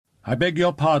I beg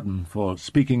your pardon for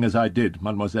speaking as I did,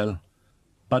 mademoiselle,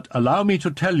 but allow me to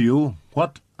tell you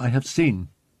what I have seen.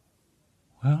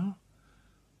 Well,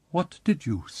 what did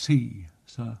you see,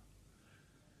 sir?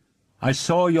 I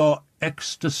saw your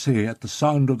ecstasy at the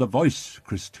sound of the voice,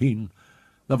 Christine,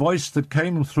 the voice that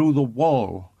came through the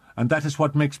wall, and that is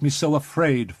what makes me so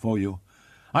afraid for you.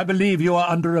 I believe you are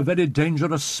under a very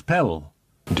dangerous spell.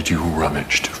 Did you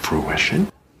rummage to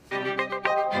fruition?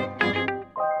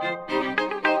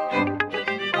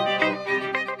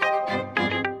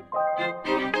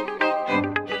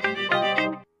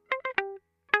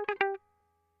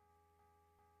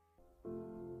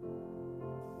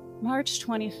 March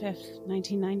 25th,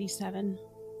 1997.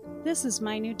 This is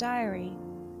my new diary.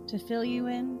 To fill you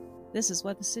in, this is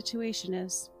what the situation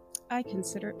is. I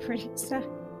consider it pretty sad.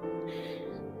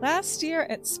 Last year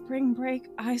at spring break,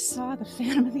 I saw the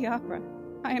Phantom of the Opera.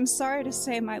 I am sorry to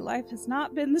say my life has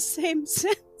not been the same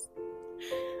since.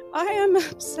 I am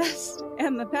obsessed,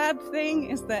 and the bad thing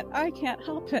is that I can't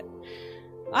help it.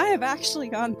 I have actually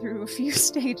gone through a few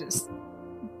stages.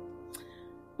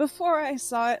 Before I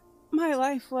saw it, my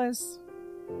life was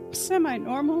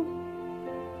semi-normal.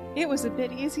 It was a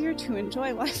bit easier to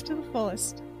enjoy life to the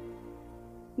fullest.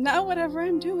 Now whatever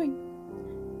I'm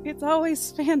doing, it's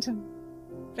always Phantom.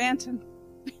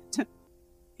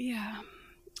 Yeah.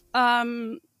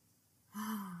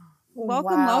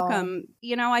 Welcome.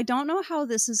 You know, I don't know how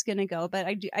this is going to go, but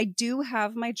I do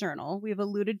have my journal. We've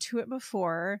alluded to it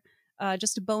before.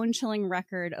 Just a bone-chilling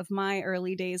record of my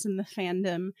early days in the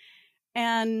fandom.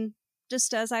 And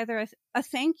just as either a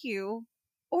thank you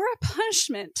or a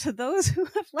punishment to those who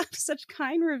have left such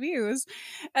kind reviews.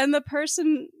 And the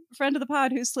friend of the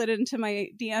pod who slid into my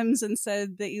DMs and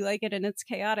said that you like it and it's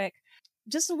chaotic.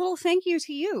 Just a little thank you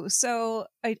to you. So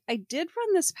I did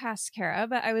run this past Kara,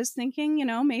 but I was thinking, you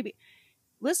know, maybe,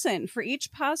 listen, for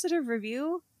each positive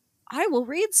review, I will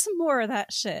read some more of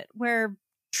that shit where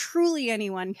truly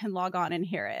anyone can log on and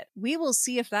hear it. We will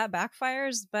see if that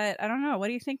backfires, but I don't know. What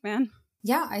do you think, man?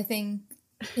 Yeah, I think,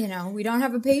 you know, we don't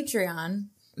have a Patreon,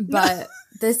 but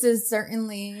this is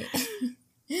certainly,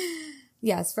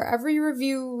 yes, for every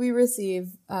review we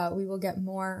receive, we will get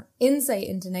more insight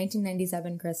into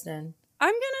 1997, Kristen.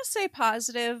 I'm going to say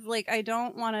positive. Like, I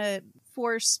don't want to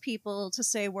force people to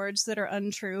say words that are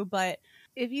untrue, but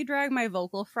if you drag my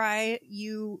vocal fry,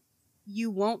 you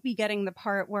won't be getting the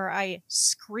part where I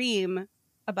scream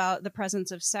about the presence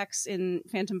of sex in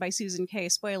Phantom by Susan K.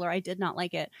 Spoiler, I did not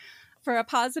like it. For a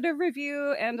positive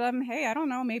review, and hey, I don't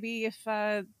know, maybe if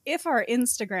our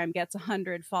Instagram gets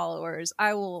 100 followers,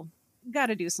 I will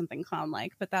gotta do something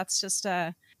clown-like. But that's just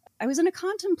I was in a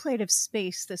contemplative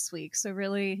space this week, so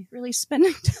really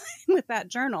spending time with that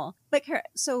journal. But Kara,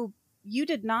 so you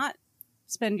did not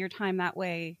spend your time that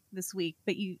way this week,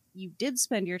 but you did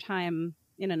spend your time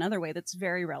in another way that's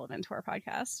very relevant to our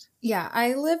podcast. Yeah,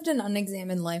 I lived an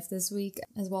unexamined life this week,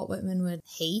 as Walt Whitman would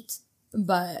hate.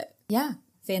 But yeah,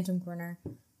 Phantom Corner.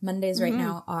 Mondays right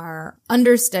now are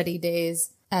understudy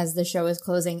days as the show is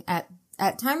closing. At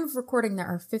time of recording, there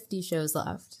are 50 shows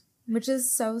left, which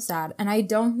is so sad. And I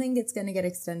don't think it's going to get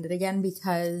extended again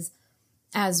because,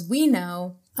 as we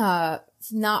know,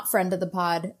 not friend of the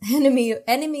pod,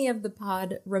 enemy of the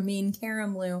pod, Ramin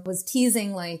Karimloo was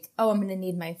teasing like, oh, I'm going to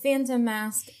need my Phantom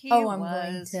mask.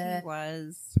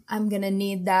 I'm going to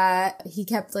need that. He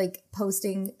kept like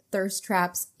posting thirst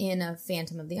traps in a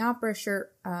Phantom of the Opera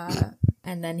shirt.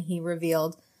 And then he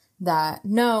revealed that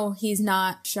no, he's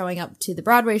not showing up to the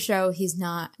Broadway show. He's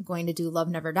not going to do Love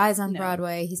Never Dies on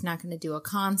Broadway. He's not going to do a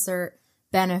concert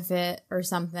benefit or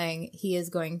something. He is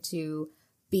going to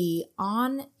be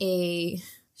on a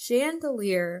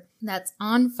chandelier that's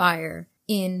on fire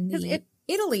in the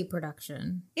Italy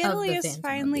production. Italy is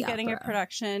finally getting a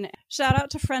production. Shout out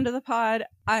to friend of the pod.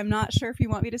 I'm not sure if you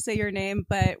want me to say your name,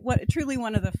 but truly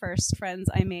one of the first friends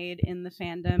I made in the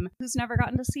fandom who's never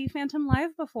gotten to see Phantom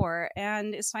live before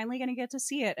and is finally going to get to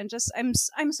see it. And just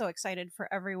I'm so excited for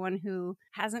everyone who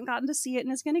hasn't gotten to see it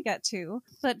and is going to get to.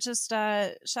 But just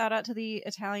shout out to the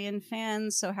Italian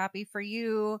fans. So happy for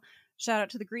you. Shout out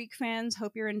to the Greek fans.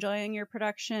 Hope you're enjoying your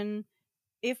production.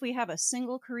 If we have a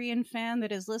single Korean fan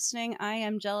that is listening, I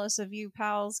am jealous of you,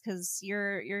 pals, because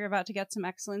you're about to get some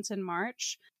excellence in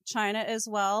March. China as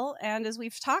well. And as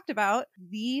we've talked about,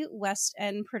 the West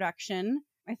End production.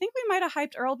 I think we might have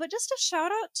hyped Earl, but just a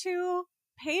shout out to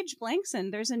Paige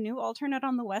Blankson. There's a new alternate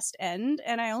on the West End,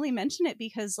 and I only mention it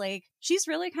because like she's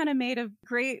really kind of made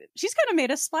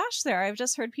a splash there. I've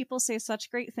just heard people say such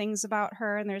great things about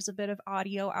her, and there's a bit of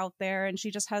audio out there, and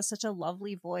she just has such a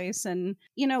lovely voice. And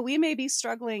you know, we may be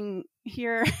struggling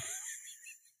here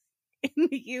in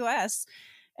the US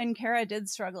And Kara did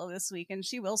struggle this week, and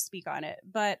she will speak on it.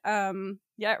 But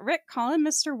yeah, Rick, call him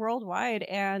Mr. Worldwide,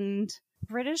 and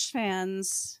British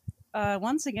fans,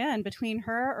 once again, between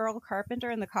her, Earl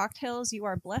Carpenter, and the cocktails, you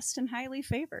are blessed and highly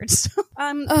favored. So,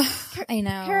 I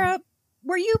know. Kara,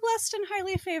 were you blessed and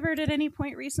highly favored at any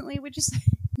point recently, would you say?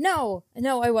 No,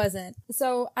 I wasn't.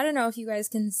 So I don't know if you guys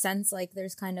can sense like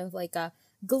there's kind of like a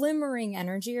glimmering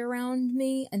energy around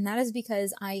me, and that is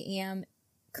because I am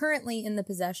currently in the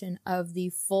possession of the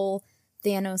full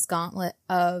Thanos gauntlet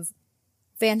of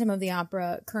Phantom of the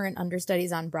Opera current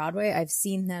understudies on Broadway. I've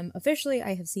seen them officially.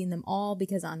 I have seen them all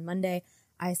because on Monday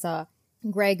I saw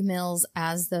Greg Mills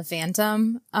as the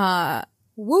Phantom.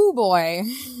 Woo boy.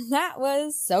 That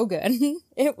was so good.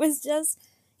 It was just,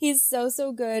 he's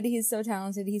so good. He's so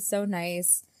talented. He's so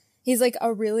nice. He's like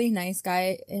a really nice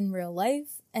guy in real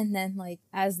life. And then like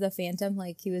as the Phantom,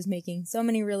 like he was making so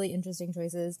many really interesting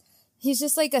choices. He's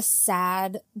just like a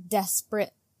sad,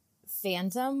 desperate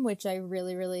Phantom, which I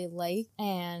really, really like.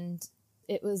 And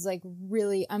it was like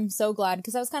really, I'm so glad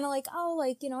because I was kind of like, oh,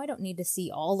 like, you know, I don't need to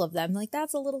see all of them. Like,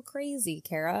 that's a little crazy,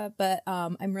 Kara. But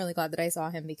I'm really glad that I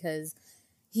saw him because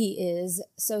he is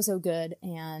so good.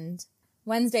 And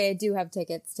Wednesday, I do have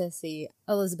tickets to see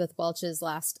Elizabeth Welch's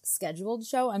last scheduled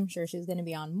show. I'm sure she's going to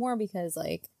be on more because,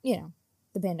 like, you know,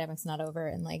 the pandemic's not over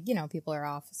and, like, you know, people are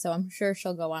off. So I'm sure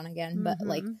she'll go on again. But,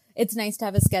 like, it's nice to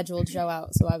have a scheduled show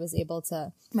out. So I was able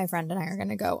to, my friend and I are going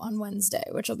to go on Wednesday,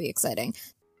 which will be exciting.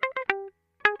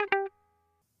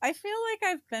 I feel like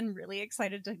I've been really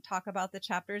excited to talk about the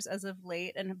chapters as of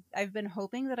late, and I've been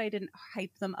hoping that I didn't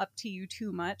hype them up to you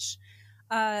too much.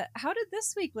 How did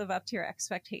this week live up to your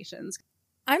expectations?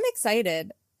 I'm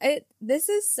excited.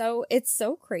 It's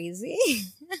so crazy.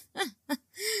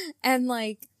 And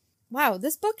like, wow,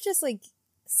 this book just like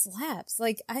slaps.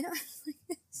 Like, I don't,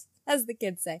 as the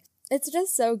kids say, it's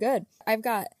just so good. I've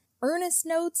got earnest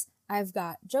notes. I've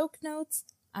got joke notes.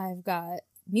 I've got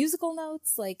musical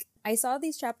notes. Like, I saw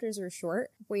these chapters were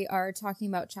short. We are talking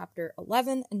about chapter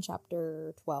 11 and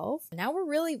chapter 12. Now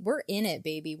we're in it,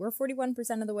 baby. We're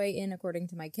 41% of the way in according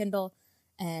to my Kindle,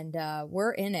 and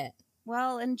we're in it.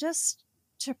 Well, and just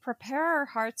to prepare our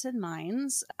hearts and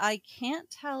minds, I can't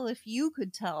tell if you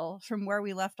could tell from where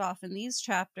we left off in these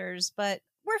chapters, but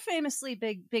we're famously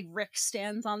big Rick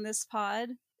stands on this pod.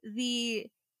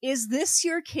 Is this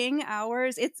your king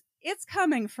hours? It's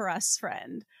coming for us,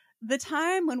 friend. The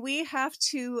time when we have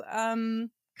to kind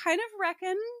of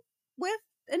reckon with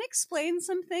and explain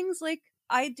some things. Like,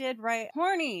 I did write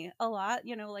horny a lot,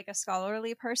 you know, like a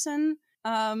scholarly person.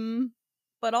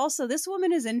 But also this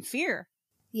woman is in fear.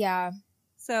 Yeah.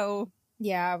 So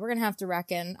yeah, we're gonna have to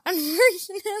reckon.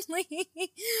 Unfortunately,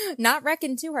 not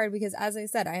reckon too hard because, as I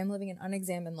said, I am living an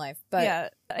unexamined life. But yeah,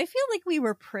 I feel like we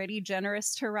were pretty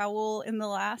generous to Raoul in the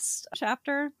last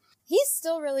chapter. He's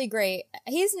still really great.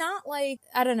 He's not like,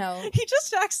 I don't know. He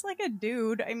just acts like a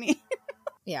dude. I mean,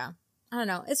 yeah, I don't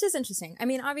know. It's just interesting. I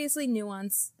mean, obviously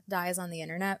nuance dies on the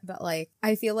internet, but like,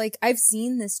 I feel like I've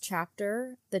seen this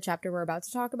chapter, the chapter we're about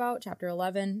to talk about, chapter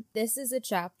 11. This is a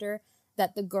chapter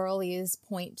that the girlies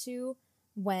point to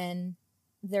when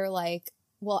they're like,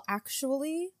 well,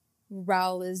 actually,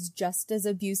 Raoul is just as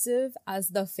abusive as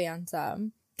the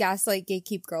Phantom. Gaslight,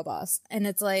 gatekeep, girl boss. And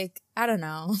it's like, I don't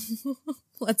know.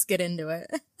 Let's get into it.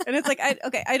 And it's like,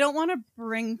 I don't want to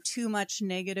bring too much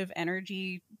negative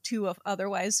energy to a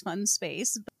otherwise fun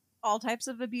space. But all types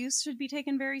of abuse should be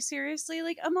taken very seriously.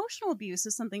 Like, emotional abuse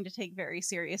is something to take very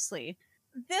seriously.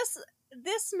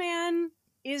 This man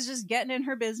is just getting in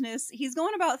her business. He's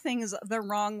going about things the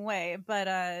wrong way. But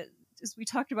as we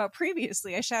talked about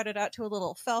previously, I shouted out to a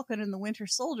little Falcon and the Winter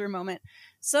Soldier moment.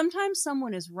 Sometimes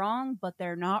someone is wrong, but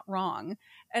they're not wrong.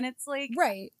 And it's like,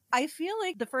 right. I feel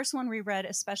like the first one we read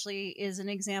especially is an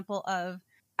example of,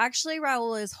 actually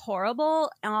Raoul is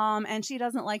horrible, and she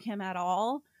doesn't like him at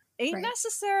all. Ain't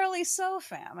necessarily so,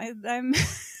 fam. I'm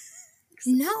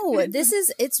No,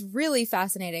 it's really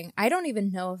fascinating. I don't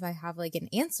even know if I have like an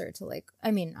answer to like,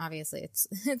 I mean, obviously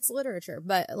it's literature,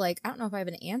 but like, I don't know if I have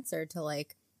an answer to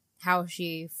like how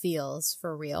she feels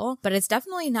for real, but it's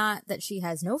definitely not that she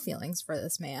has no feelings for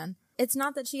this man. It's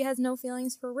not that she has no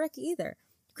feelings for Rick either.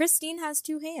 Christine has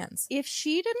two hands. If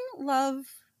she didn't love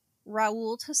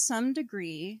Raoul to some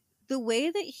degree, the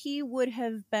way that he would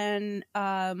have been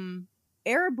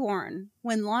airborne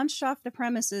when launched off the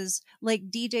premises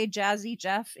like DJ Jazzy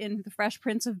Jeff in The Fresh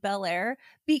Prince of Bel-Air,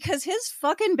 because his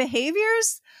fucking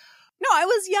behaviors, no, I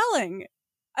was yelling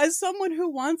as someone who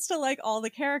wants to like all the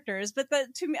characters, but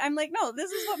that to me, I'm like, no,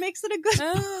 this is what makes it a good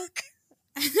book.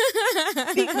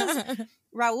 Because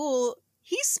Raoul,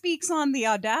 he speaks on the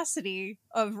audacity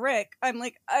of Rick. I'm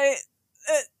like,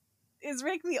 Is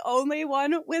Rick the only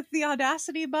one with the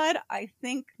audacity, bud? I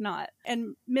think not.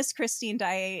 And Miss Christine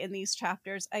Daae in these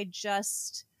chapters, I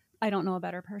don't know a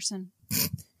better person.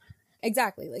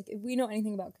 Exactly. Like, if we know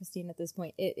anything about Christine at this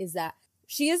point, it is that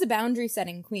she is a boundary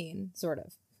setting queen, sort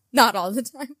of. Not all the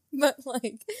time, but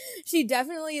like, she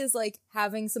definitely is like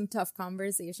having some tough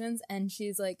conversations. And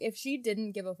she's like, if she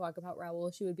didn't give a fuck about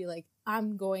Raoul, she would be like,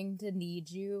 I'm going to need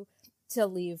you to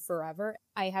leave forever.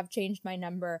 I have changed my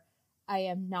number. I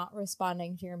am not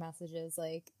responding to your messages.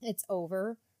 Like, it's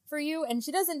over for you. And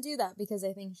she doesn't do that because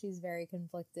I think she's very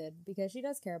conflicted because she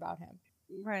does care about him.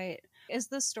 Right. As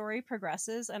the story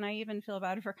progresses, and I even feel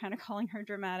bad for kind of calling her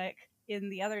dramatic in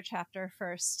the other chapter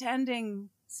for standing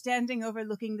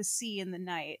overlooking the sea in the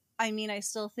night. I mean, I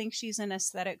still think she's an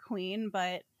aesthetic queen,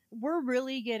 but we're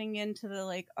really getting into the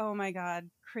like, oh my god,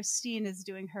 Christine is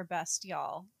doing her best,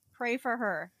 y'all. Pray for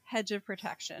her. Hedge of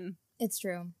protection. It's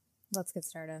true. Let's get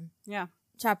started. Yeah.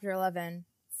 Chapter 11.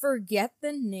 Forget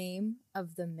the name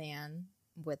of the man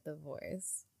with the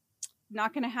voice.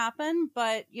 Not going to happen,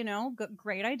 but, you know,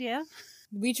 great idea.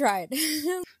 We tried.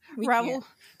 Raoul,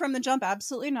 from the jump,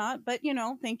 absolutely not. But, you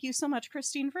know, thank you so much,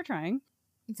 Christine, for trying.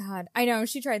 God, I know.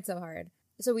 She tried so hard.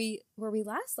 So where we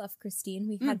last left Christine,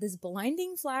 we had this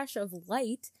blinding flash of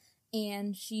light,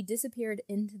 and she disappeared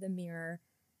into the mirror,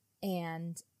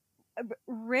 and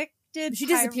she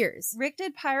disappears. Rick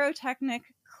did pyrotechnic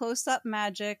close-up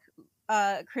magic.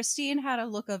 Christine had a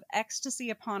look of ecstasy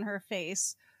upon her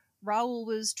face. Raoul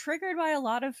was triggered by a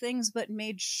lot of things, but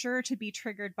made sure to be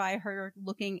triggered by her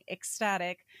looking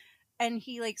ecstatic. And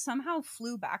he like somehow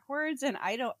flew backwards, and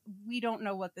we don't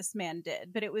know what this man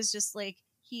did, but it was just like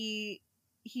he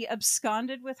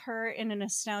absconded with her in an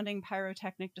astounding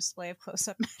pyrotechnic display of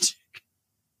close-up magic.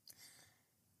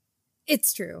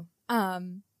 It's true.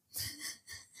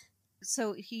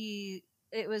 So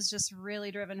it was just really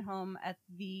driven home at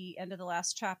the end of the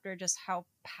last chapter, just how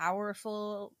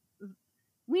powerful.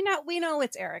 We know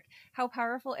it's Eric. How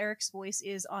powerful Eric's voice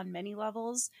is on many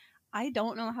levels. I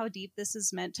don't know how deep this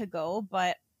is meant to go,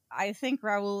 but I think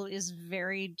Raoul is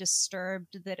very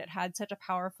disturbed that it had such a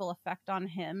powerful effect on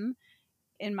him.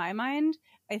 In my mind,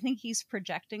 I think he's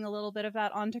projecting a little bit of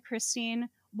that onto Christine,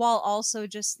 while also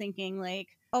just thinking like,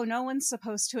 oh, no one's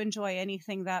supposed to enjoy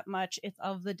anything that much. It's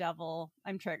of the devil.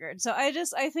 I'm triggered. So I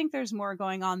think there's more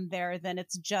going on there than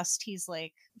it's just he's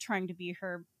like trying to be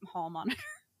her hall monitor.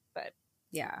 But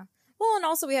yeah. Well, and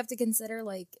also we have to consider,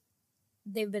 like,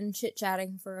 they've been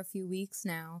chit-chatting for a few weeks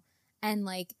now, and,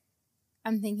 like,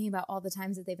 I'm thinking about all the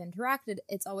times that they've interacted.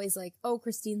 It's always like, oh,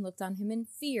 Christine looked on him in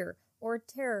fear or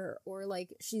terror, or,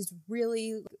 like, she's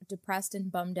really depressed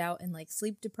and bummed out and, like,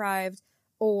 sleep-deprived,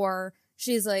 or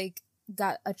she's, like,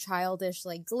 got a childish,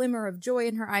 like, glimmer of joy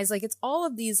in her eyes. Like, it's all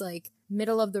of these, like,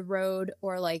 middle-of-the-road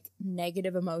or, like,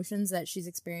 negative emotions that she's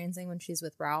experiencing when she's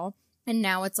with Raoul. And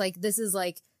now it's, like, this is,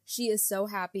 like, she is so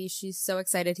happy. She's so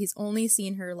excited. He's only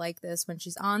seen her like this when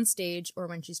she's on stage or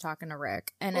when she's talking to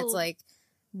Rick. And it's like,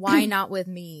 why not with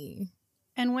me?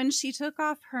 And when she took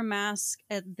off her mask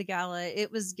at the gala,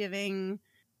 it was giving,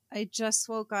 I just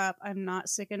woke up. I'm not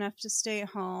sick enough to stay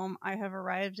home. I have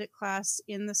arrived at class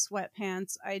in the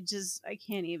sweatpants. I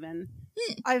can't even.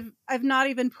 I've not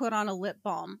even put on a lip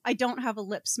balm. I don't have a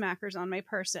lip smackers on my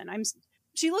person.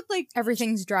 She looked like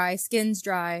everything's dry. Skin's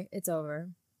dry. It's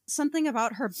over. Something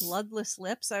about her bloodless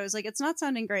lips. I was like, it's not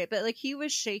sounding great, but like he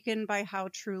was shaken by how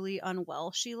truly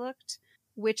unwell she looked,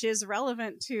 which is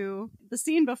relevant to the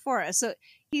scene before us. So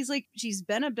he's like, she's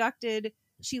been abducted.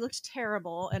 She looked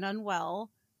terrible and unwell.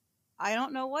 I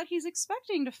don't know what he's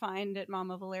expecting to find at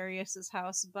Mama Valerius's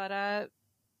house, but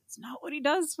it's not what he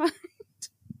does find.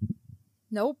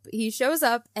 Nope. He shows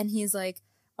up and he's like,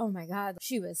 oh my God,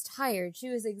 she was tired. She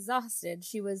was exhausted.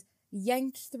 She was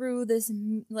yanked through this,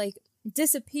 like,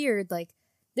 disappeared. Like,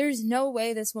 there's no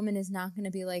way this woman is not going to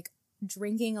be like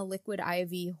drinking a liquid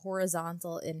IV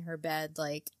horizontal in her bed.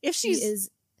 Like, if she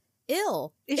is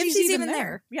ill, if she's even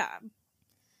there. Yeah.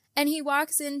 And he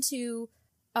walks into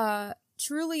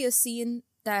truly a scene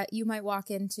that you might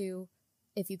walk into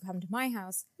if you come to my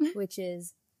house, which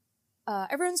is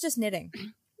everyone's just knitting.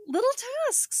 Little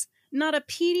tasks. Not a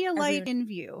Pedialyte in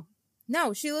view.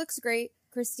 No, she looks great.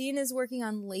 Christine is working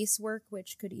on lace work,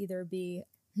 which could either be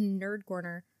nerd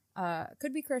corner,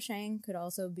 could be crocheting, could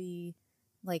also be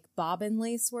like bobbin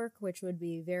lace work, which would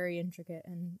be very intricate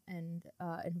and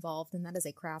involved, and that is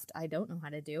a craft I don't know how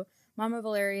to do. Mama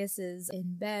Valerius is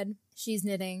in bed, she's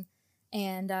knitting,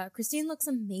 and Christine looks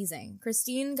amazing.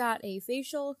 Christine got a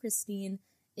facial. Christine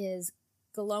is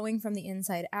glowing from the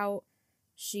inside out.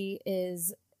 She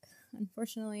is,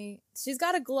 unfortunately, she's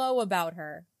got a glow about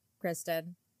her,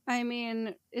 Kristen. I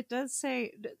mean, it does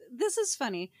say, this is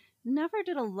funny. never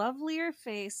did a lovelier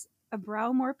face, a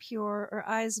brow more pure, or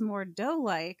eyes more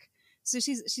doe-like. So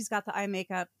she's got the eye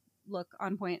makeup look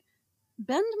on point.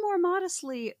 Bend more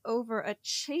modestly over a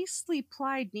chastely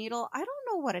plied needle. I don't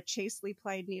know what a chastely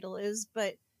plied needle is,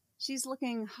 but she's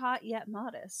looking hot yet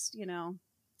modest, you know.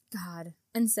 God.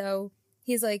 And so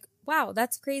he's like, wow,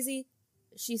 that's crazy.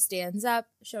 She stands up,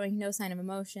 showing no sign of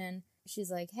emotion. She's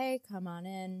like, hey, come on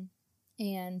in.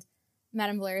 And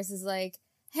Madame Valerius is like,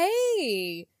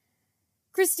 hey,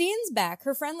 Christine's back.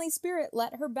 Her friendly spirit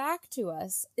let her back to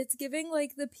us. It's giving,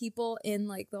 like, the people in,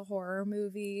 like, the horror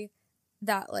movie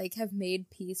that, like, have made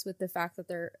peace with the fact that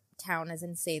their town is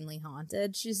insanely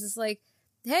haunted. She's just like,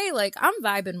 hey, like, I'm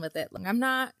vibing with it. Like, I'm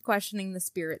not questioning the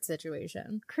spirit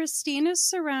situation. Christine is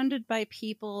surrounded by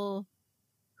people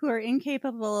who are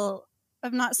incapable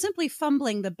of not simply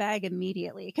fumbling the bag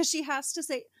immediately, because she has to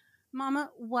say, Mama,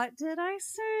 what did I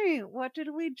say? What did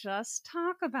we just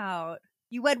talk about?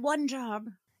 You had one job.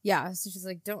 Yeah, so she's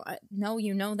like, no,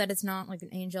 you know that it's not like an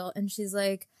angel. And she's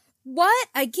like, what?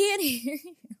 I can't hear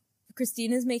you.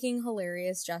 Christine is making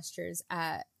hilarious gestures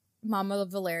at Mama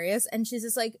Valerius, and she's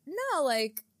just like, no,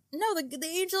 the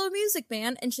angel of music,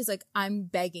 man. And she's like, I'm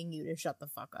begging you to shut the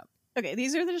fuck up. Okay,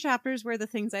 these are the chapters where the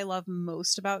things I love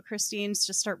most about Christine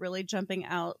just start really jumping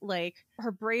out, like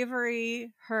her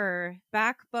bravery, her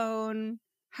backbone,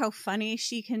 how funny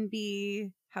she can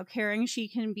be, how caring she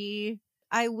can be.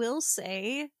 I will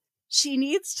say she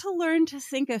needs to learn to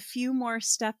think a few more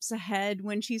steps ahead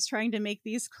when she's trying to make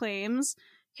these claims,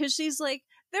 because she's like,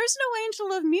 there's no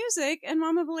angel of music, and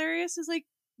Mama Valerius is like,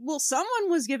 well, someone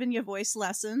was giving you voice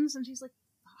lessons, and she's like,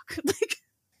 fuck. Like,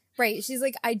 right, she's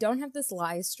like, I don't have this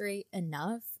lie straight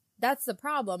enough. That's the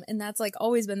problem, and that's, like,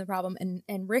 always been the problem,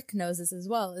 and Rick knows this as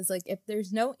well, is, like, if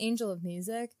there's no angel of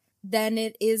music, then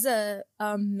it is a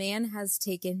man has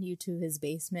taken you to his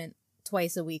basement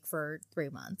twice a week for 3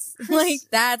 months. Like,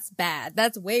 that's bad.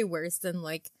 That's way worse than,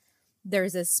 like,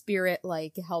 there's a spirit,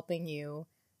 like, helping you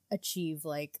achieve,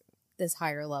 like, this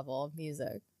higher level of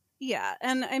music. Yeah,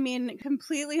 and I mean,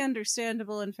 completely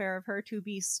understandable and fair of her to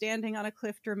be standing on a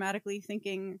cliff dramatically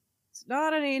thinking, it's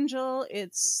not an angel,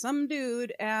 it's some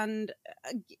dude, and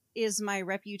is my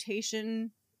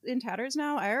reputation in tatters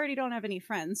now? I already don't have any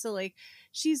friends. So, like,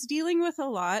 she's dealing with a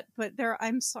lot, but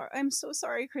I'm so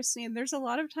sorry, Christine. There's a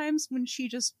lot of times when she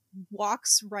just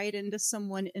walks right into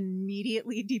someone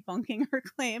immediately debunking her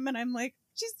claim, and I'm like,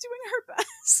 she's doing her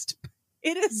best.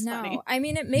 It is funny. I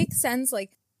mean, it makes sense.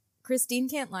 Like, Christine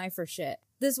can't lie for shit.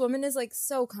 This woman is, like,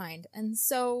 so kind and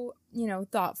so, you know,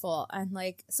 thoughtful and,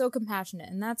 like, so compassionate,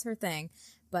 and that's her thing.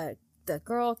 But the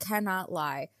girl cannot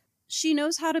lie. She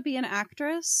knows how to be an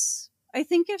actress. I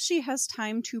think if she has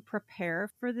time to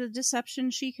prepare for the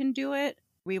deception, she can do it.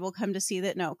 We will come to see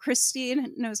that, no,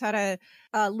 Christine knows how to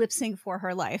lip sync for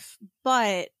her life,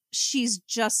 but she's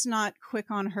just not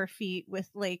quick on her feet with,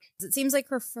 like... It seems like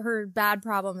her bad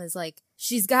problem is, like,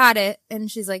 she's got it, and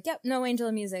she's like, yep, no angel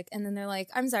of music. And then they're like,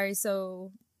 I'm sorry,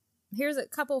 so here's a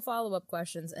couple follow-up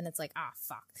questions, and it's like,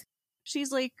 fuck.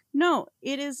 She's like, no,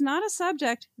 it is not a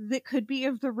subject that could be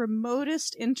of the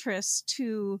remotest interest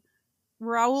to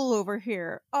Raoul over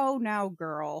here. Oh, now,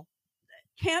 girl.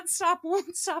 Can't stop,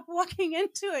 won't stop walking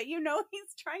into it. You know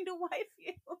he's trying to wife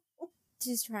you.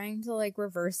 She's trying to, like,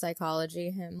 reverse psychology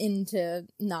him into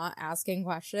not asking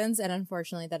questions, and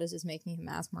unfortunately that is just making him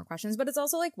ask more questions. But it's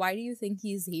also like, why do you think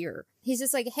he's here? He's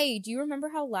just like, hey, do you remember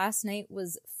how last night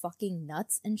was fucking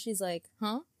nuts? And she's like,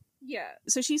 huh? Yeah.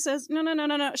 So she says, no,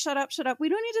 shut up. We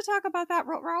don't need to talk about that.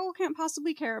 Raoul can't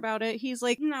possibly care about it. He's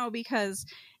like, no, because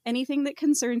anything that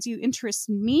concerns you interests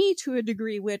me to a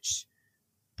degree which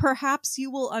perhaps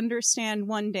you will understand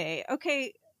one day.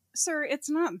 Okay, sir, it's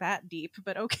not that deep,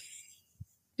 but okay.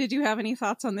 Did you have any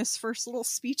thoughts on this first little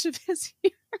speech of his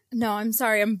here? No, I'm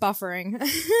sorry, I'm buffering.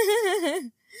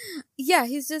 Yeah,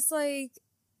 he's just like,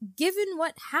 given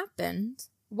what happened,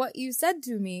 what you said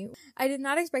to me, I did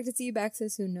not expect to see you back so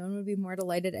soon. No one would be more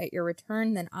delighted at your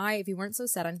return than I if you weren't so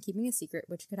set on keeping a secret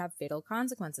which could have fatal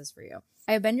consequences for you.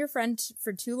 I have been your friend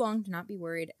for too long to not be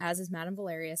worried, as is Madame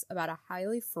Valerius, about a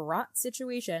highly fraught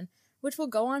situation which will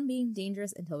go on being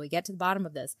dangerous until we get to the bottom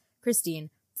of this. Christine,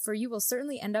 for you will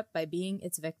certainly end up by being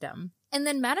its victim. And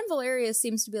then Madame Valerius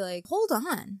seems to be like, hold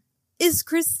on, is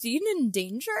Christine in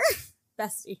danger?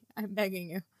 Bestie, I'm begging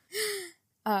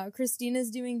you. Christine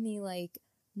is doing the, like,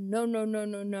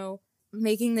 no,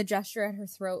 making the gesture at her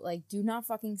throat, like, do not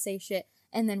fucking say shit.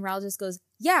 And then Raoul just goes,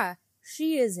 yeah,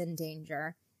 she is in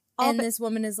danger. And this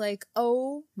woman is like,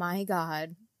 oh my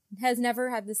god, has never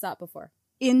had this thought before.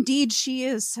 Indeed she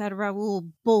is, said Raoul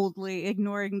boldly,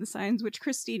 ignoring the signs which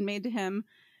Christine made to him.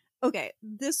 Okay,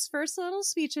 this first little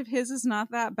speech of his is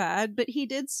not that bad, but he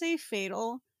did say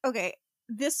fatal. Okay,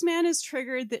 this man is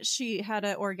triggered that she had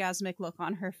an orgasmic look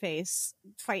on her face.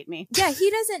 Fight me. Yeah, he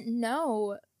doesn't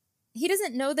know. He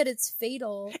doesn't know that it's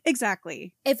fatal.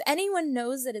 Exactly. If anyone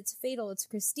knows that it's fatal, it's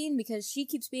Christine, because she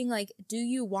keeps being like, do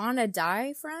you want to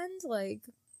die, friend? Like,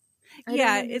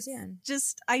 it's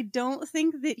just, I don't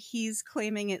think that he's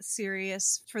claiming it's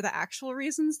serious for the actual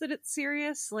reasons that it's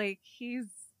serious. Like, he's...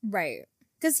 Right.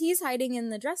 Because he's hiding in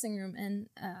the dressing room, and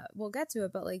we'll get to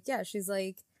it, but, like, yeah, she's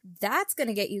like, that's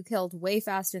gonna get you killed way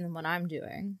faster than what I'm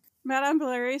doing. Madame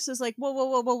Valerius is like, whoa,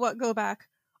 what, go back.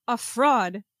 A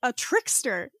fraud, a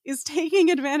trickster is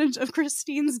taking advantage of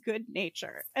Christine's good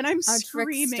nature. And I'm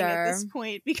screaming at this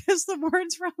point because the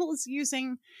words Raoul is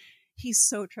using, he's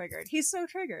so triggered.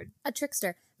 A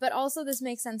trickster. But also this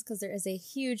makes sense because there is a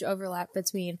huge overlap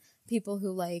between people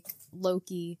who like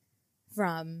Loki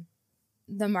from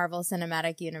the Marvel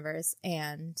Cinematic Universe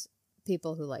and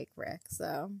people who like Rick.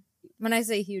 So when I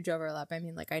say huge overlap, I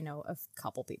mean, like, I know a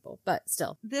couple people, but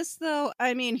still. This, though,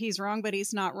 I mean, he's wrong, but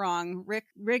he's not wrong.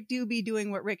 Rick do be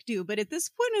doing what Rick do. But at this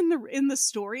point in the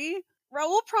story,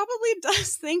 Raoul probably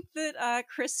does think that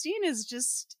Christine is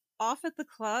just off at the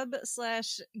club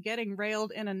 / getting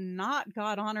railed in a not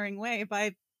God-honoring way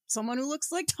by someone who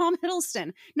looks like Tom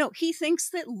Hiddleston. No, he thinks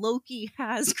that Loki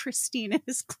has Christine in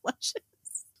his clutches.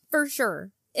 For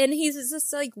sure. And he's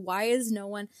just like, why is no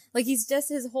one... Like, he's just...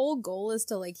 His whole goal is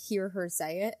to, like, hear her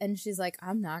say it. And she's like,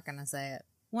 I'm not gonna say it.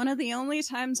 One of the only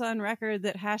times on record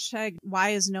that #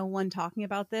 why is no one talking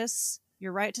about this?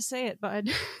 You're right to say it, bud.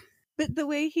 But the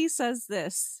way he says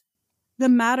this, the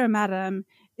matter, madam,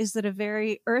 is that a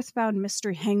very earthbound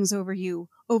mystery hangs over you,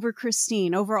 over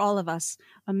Christine, over all of us.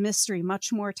 A mystery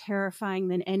much more terrifying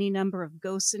than any number of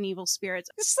ghosts and evil spirits.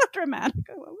 It's so dramatic.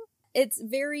 I love it. It's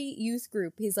very youth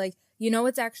group. He's like, you know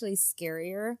what's actually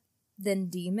scarier than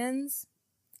demons?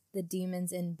 The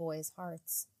demons in boys'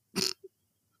 hearts.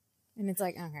 And it's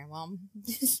like, okay, well,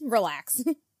 just relax.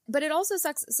 But it also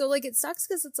sucks. So, like, it sucks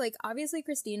because it's like, obviously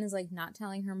Christine is, like, not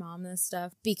telling her mom this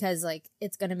stuff because, like,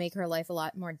 it's going to make her life a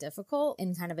lot more difficult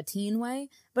in kind of a teen way.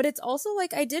 But it's also,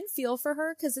 like, I did feel for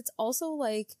her because it's also,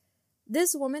 like,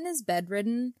 this woman is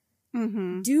bedridden.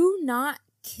 Mm-hmm. Do not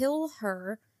kill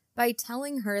her by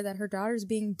telling her that her daughter's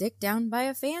being dicked down by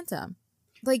a phantom.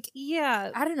 Like, yeah.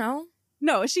 I don't know.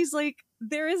 No, she's like,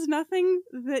 there is nothing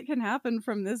that can happen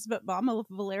from this, but Mama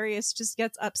Valerius just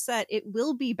gets upset. It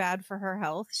will be bad for her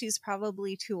health. She's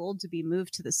probably too old to be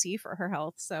moved to the sea for her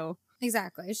health, so...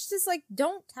 Exactly. It's just like,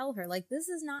 don't tell her. Like, this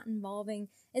is not involving...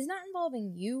 It's not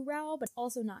involving you, Raoul, but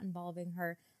also not involving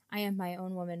her. I am my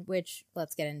own woman, which,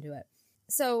 let's get into it.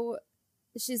 So,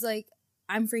 she's like,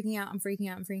 I'm freaking out.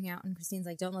 And Christine's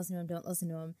like, don't listen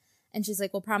to him. And she's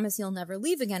like, well, promise you'll never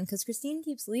leave again. Because Christine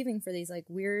keeps leaving for these, like,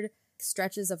 weird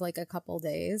stretches of, like, a couple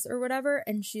days or whatever.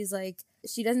 And she's like,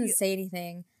 she doesn't say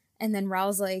anything. And then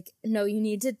Raoul's like, no, you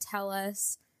need to tell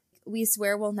us. We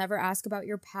swear we'll never ask about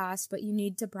your past, but you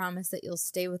need to promise that you'll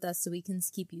stay with us so we can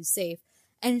keep you safe.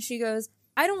 And she goes,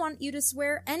 I don't want you to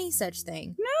swear any such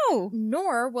thing. No.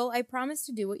 Nor will I promise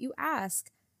to do what you ask.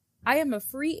 I am a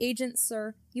free agent,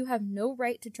 sir. You have no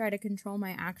right to try to control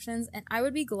my actions, and I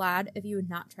would be glad if you would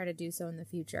not try to do so in the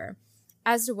future.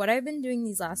 As to what I've been doing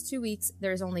these last 2 weeks,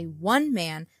 there is only one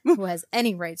man who has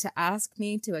any right to ask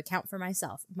me to account for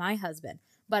myself, my husband.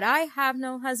 But I have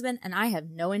no husband, and I have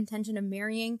no intention of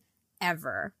marrying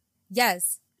ever.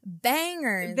 Yes,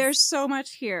 bangers. There's so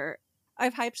much here.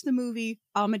 I've hyped the movie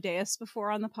Amadeus before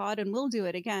on the pod, and we'll do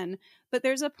it again. But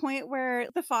there's a point where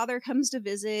the father comes to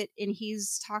visit, and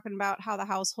he's talking about how the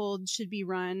household should be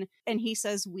run, and he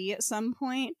says we at some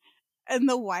point, and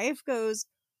the wife goes,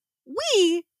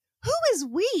 we? Who is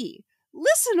we?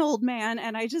 Listen, old man.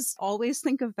 And I just always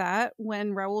think of that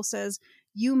when Raoul says,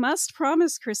 you must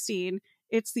promise, Christine.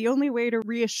 It's the only way to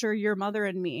reassure your mother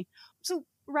and me. So,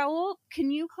 Raoul,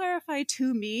 can you clarify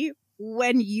to me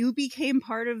when you became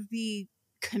part of the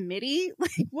committee?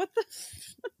 Like, what the...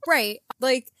 Right.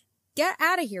 Like, get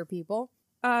out of here, people.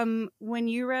 When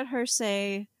you read her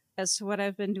say, as to what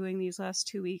I've been doing these last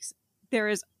 2 weeks, there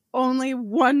is only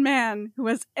one man who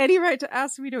has any right to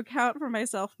ask me to account for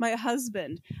myself, my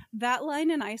husband. That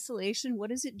line in isolation, what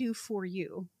does it do for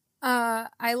you?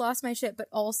 I lost my shit, but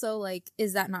also, like,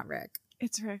 is that not Rick?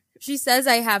 It's Rick. She says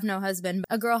I have no husband.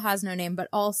 A girl has no name, but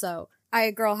also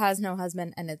a girl has no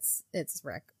husband, and it's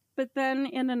Rick. But then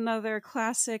in another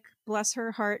classic, bless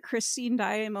her heart, Christine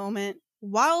Daae moment,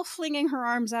 while flinging her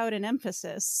arms out in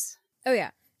emphasis. Oh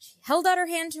yeah. She held out her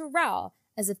hand to Raoul,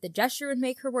 as if the gesture would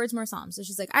make her words more solemn. So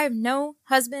she's like, I have no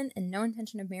husband and no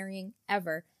intention of marrying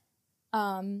ever.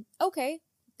 Okay,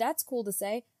 that's cool to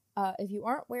say. if you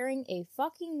aren't wearing a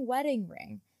fucking wedding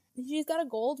ring. She's got a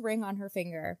gold ring on her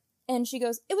finger. And she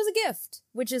goes, it was a gift,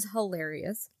 which is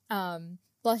hilarious.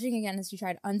 Blushing again as she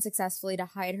tried unsuccessfully to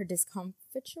hide her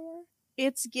discomfiture.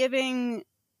 It's giving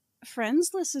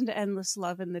friends listen to Endless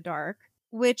Love in the Dark,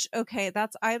 which, okay,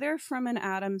 that's either from an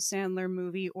Adam Sandler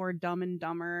movie or Dumb and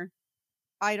Dumber.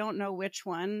 I don't know which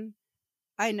one.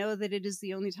 I know that it is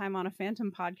the only time on a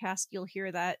Phantom podcast you'll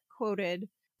hear that quoted.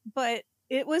 But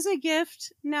it was a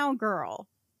gift. Now, girl.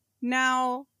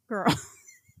 Now, girl.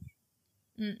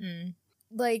 Mm-mm.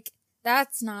 Like,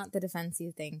 that's not the defense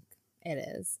you think it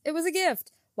is. It was a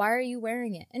gift. Why are you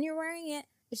wearing it? And you're wearing it.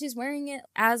 She's wearing it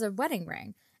as a wedding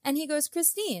ring. And he goes,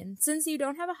 Christine, since you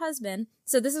don't have a husband.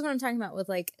 So this is what I'm talking about with,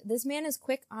 like, this man is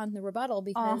quick on the rebuttal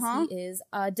because he is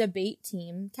a debate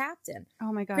team captain.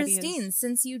 Oh my God. Christine,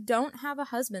 since you don't have a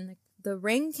husband, the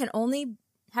ring can only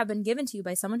have been given to you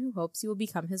by someone who hopes you will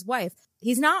become his wife.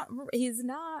 He's not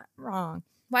wrong.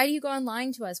 Why do you go on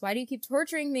lying to us? Why do you keep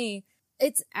torturing me?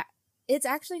 It's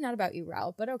actually not about you,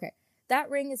 Raoul, but okay. That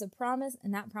ring is a promise,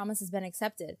 and that promise has been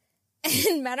accepted.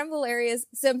 And Madame Valerius,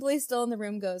 simply still in the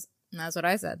room, goes, that's what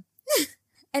I said.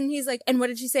 And he's like, and what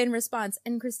did she say in response?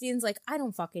 And Christine's like, I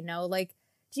don't fucking know. Like,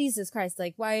 Jesus Christ,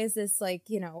 like, why is this, like,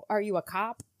 you know, are you a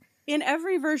cop? In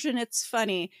every version, it's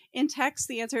funny. In text,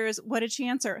 the answer is, what did she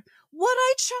answer? What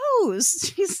I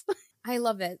chose. She's like, I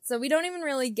love it. So we don't even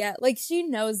really get, like, she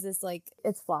knows this, like,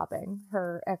 it's flopping,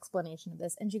 her explanation of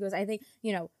this. And she goes, I think,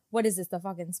 you know, what is this, the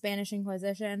fucking Spanish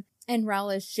Inquisition? And Raoul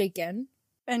is shaken.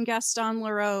 And Gaston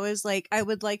Leroux is like, I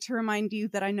would like to remind you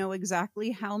that I know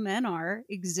exactly how men are.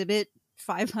 Exhibit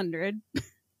 500.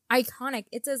 Iconic.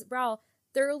 It says, Raoul,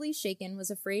 thoroughly shaken,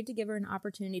 was afraid to give her an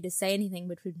opportunity to say anything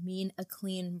which would mean a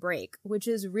clean break, which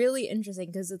is really interesting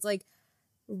because it's like,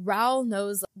 Raoul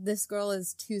knows this girl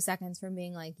is 2 seconds from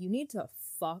being like, you need to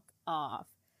fuck off.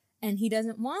 And he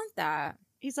doesn't want that.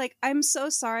 He's like, I'm so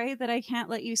sorry that I can't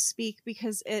let you speak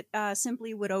because it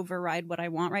simply would override what I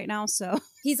want right now. So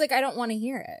he's like, I don't want to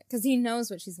hear it because he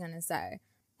knows what she's going to say.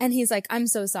 And he's like, I'm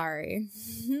so sorry.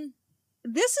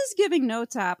 This is giving no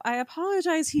tap. I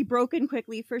apologize, he broke in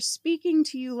quickly, for speaking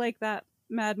to you like that,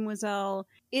 mademoiselle.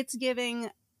 It's giving,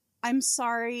 I'm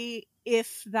sorry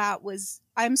if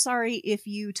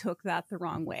you took that the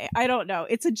wrong way. I don't know.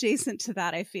 It's adjacent to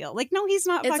that, I feel. Like, no, he's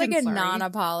not it's fucking like a sorry.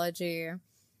 non-apology.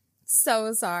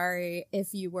 So sorry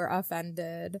if you were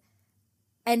offended.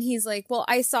 And he's like, well,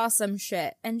 I saw some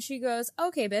shit. And she goes,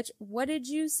 okay, bitch, what did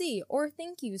you see or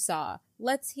think you saw?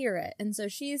 Let's hear it. And so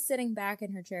she's sitting back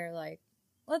in her chair like,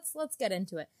 let's get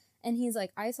into it. And he's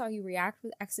like, I saw you react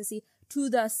with ecstasy to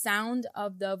the sound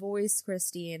of the voice,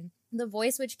 Christine. The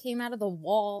voice which came out of the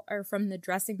wall or from the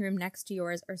dressing room next to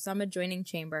yours or some adjoining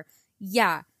chamber.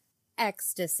 Yeah,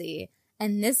 ecstasy.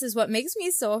 And this is what makes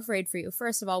me so afraid for you.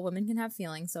 First of all, women can have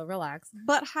feelings, so relax.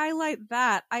 But highlight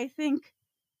that. I think,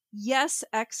 yes,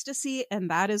 ecstasy, and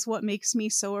that is what makes me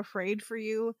so afraid for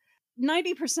you.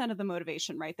 90% of the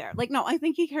motivation right there. Like, no, I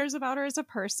think he cares about her as a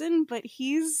person, but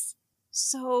he's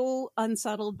so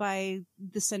unsettled by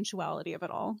the sensuality of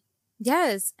it all.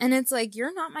 Yes, and it's like,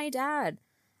 you're not my dad.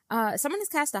 Someone has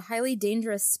cast a highly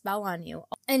dangerous spell on you,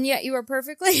 and yet you are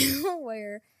perfectly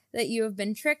aware that you have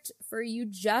been tricked, for you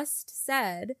just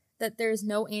said that there's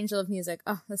no angel of music.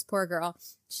 Oh, this poor girl.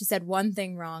 She said one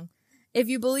thing wrong. If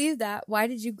you believe that, why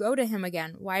did you go to him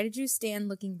again? Why did you stand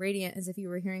looking radiant as if you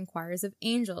were hearing choirs of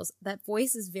angels? That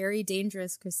voice is very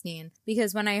dangerous, Christine,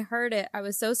 because when I heard it, I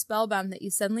was so spellbound that you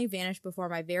suddenly vanished before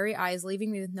my very eyes,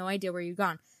 leaving me with no idea where you'd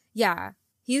gone. Yeah,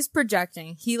 he's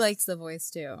projecting. He likes the voice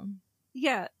too.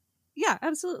 Yeah,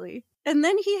 absolutely. And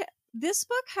then this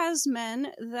book has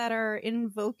men that are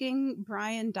invoking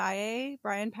Brian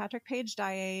Patrick Page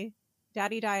Daae,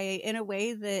 Daddy Daae, in a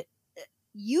way that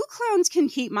you clowns can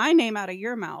keep my name out of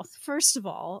your mouth, first of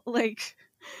all. Like,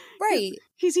 right.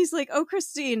 He's like, oh,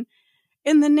 Christine,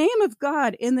 in the name of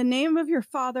God, in the name of your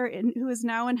father who is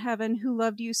now in heaven, who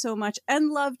loved you so much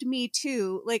and loved me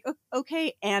too. Like,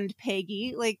 okay, and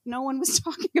Peggy. Like, no one was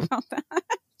talking about that.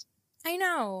 I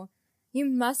know. You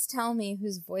must tell me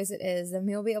whose voice it is, and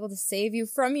we'll be able to save you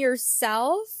from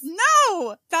yourself?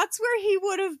 No! That's where he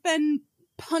would have been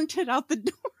punted out the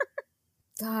door.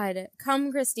 God, come,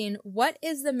 Christine. What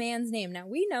is the man's name? Now,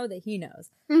 we know that he knows.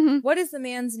 Mm-hmm. What is the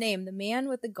man's name? The man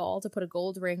with the gall to put a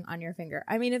gold ring on your finger.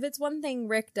 I mean, if it's one thing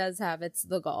Rick does have, it's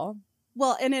the gall.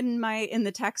 Well, and in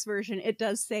the text version, it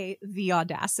does say the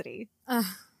audacity.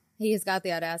 He's got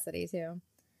the audacity, too.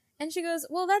 And she goes,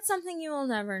 well, that's something you will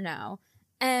never know.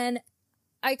 And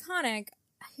iconic,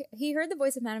 he heard the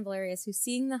voice of Madame Valerius, who,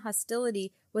 seeing the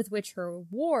hostility with which her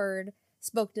ward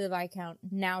spoke to the Viscount,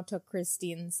 now took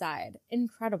Christine's side.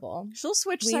 Incredible. She'll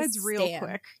switch sides real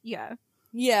quick. Yeah.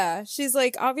 Yeah, she's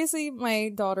like, obviously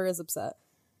my daughter is upset.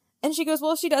 And she goes,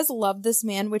 well, if she does love this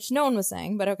man, which no one was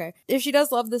saying, but okay. If she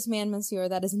does love this man, monsieur,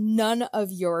 that is none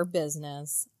of your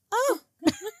business. Oh.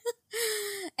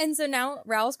 And so now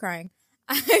Raoul's crying.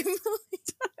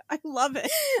 I love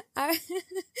it.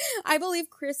 I believe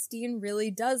Christine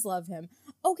really does love him.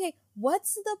 Okay,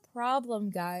 what's the problem,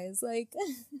 guys? Like,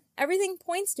 everything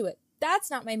points to it.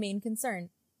 That's not my main concern.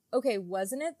 Okay,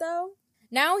 wasn't it, though?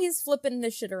 Now he's flipping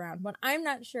this shit around. What I'm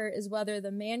not sure is whether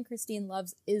the man Christine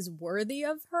loves is worthy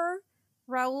of her.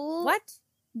 Raoul. What?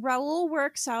 Raoul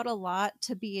works out a lot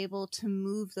to be able to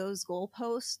move those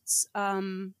goalposts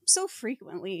so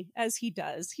frequently as he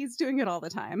does. He's doing it all the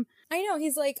time. I know.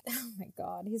 He's like, oh my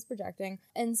God, he's projecting.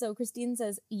 And so Christine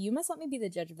says, you must let me be the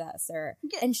judge of that, sir.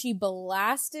 Yeah. And she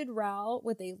blasted Raoul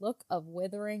with a look of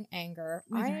withering anger.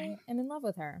 I am in love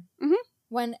with her. Mm-hmm.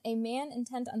 When a man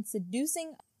intent on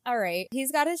seducing... All right,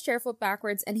 he's got his chair flipped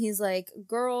backwards and he's like,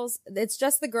 girls, it's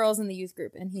just the girls in the youth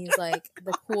group. And he's like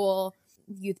the cool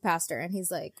youth pastor. And he's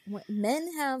like, men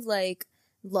have like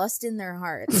lust in their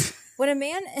hearts. When a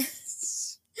man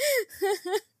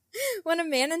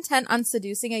intent on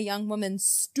seducing a young woman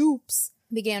stoops,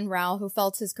 began Raoul, who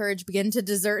felt his courage begin to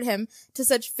desert him, to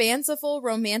such fanciful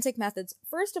romantic methods.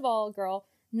 First of all, girl,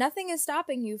 nothing is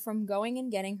stopping you from going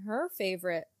and getting her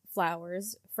favorite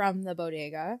flowers from the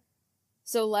bodega.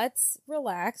 So let's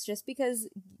relax, just because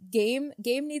game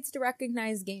needs to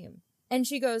recognize game. And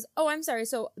she goes, oh, I'm sorry,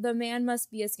 so the man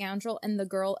must be a scoundrel and the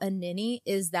girl a ninny?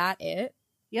 Is that it?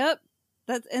 Yep.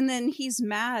 And then he's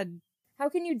mad. How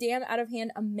can you damn out of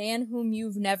hand a man whom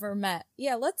you've never met?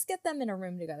 Yeah, let's get them in a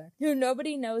room together. Who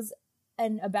nobody knows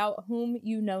and about whom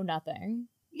you know nothing.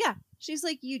 Yeah. She's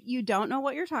like, you don't know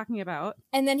what you're talking about.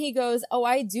 And then he goes, oh,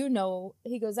 I do know.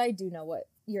 He goes, I do know what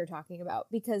you're talking about,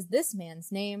 because this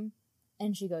man's name...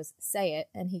 And she goes, say it.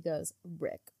 And he goes,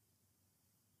 Rick.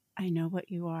 I know what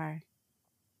you are.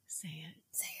 Say it.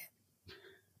 Say it.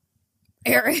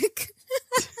 Eric.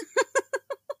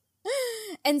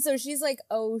 And so she's like,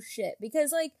 oh shit.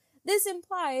 Because like, this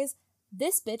implies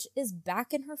this bitch is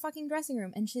back in her fucking dressing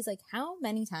room. And she's like, how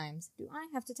many times do I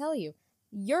have to tell you?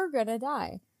 You're gonna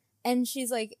die. And she's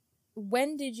like,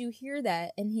 when did you hear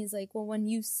that? And he's like, well, when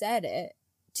you said it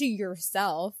to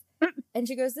yourself. And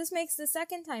she goes, this makes the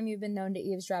second time you've been known to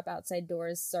eavesdrop outside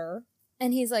doors, sir.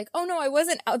 And he's like, oh no, I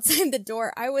wasn't outside the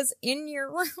door. I was in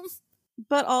your room.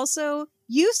 But also,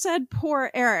 you said poor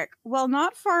Eric. Well,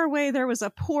 not far away, there was a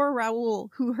poor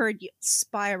Raoul who heard you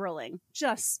spiraling.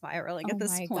 Just spiraling at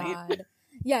this point. God.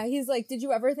 Yeah, he's like, did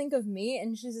you ever think of me?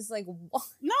 And she's just like, what?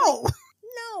 No.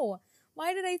 No.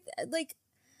 Why did I,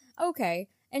 okay.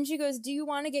 And she goes, do you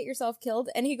want to get yourself killed?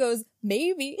 And he goes,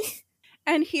 maybe.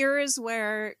 And here is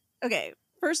where... Okay,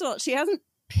 first of all, she hasn't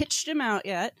pitched him out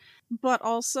yet, but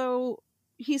also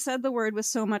he said the word with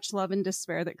so much love and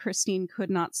despair that Christine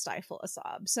could not stifle a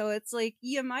sob. So it's like,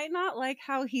 you might not like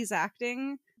how he's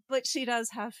acting, but she does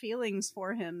have feelings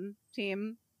for him,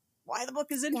 team. Why the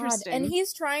book is interesting. God, and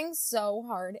he's trying so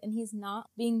hard, and he's not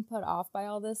being put off by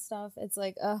all this stuff. It's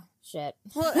like, shit.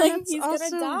 Well, like, he's also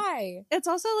gonna die. It's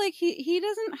also like he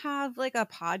doesn't have like a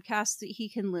podcast that he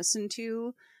can listen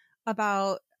to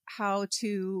about how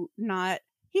to not...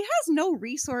 He has no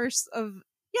resource of...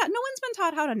 Yeah, no one's been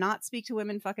taught how to not speak to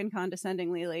women fucking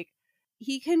condescendingly. Like,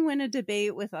 he can win a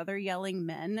debate with other yelling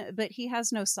men, but he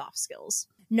has no soft skills.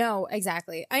 No,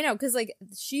 exactly. I know, because, like,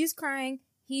 she's crying,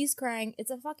 he's crying.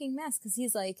 It's a fucking mess, because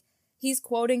he's, like, he's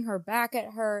quoting her back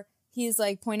at her. He's,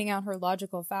 like, pointing out her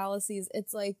logical fallacies.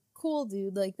 It's, like, cool,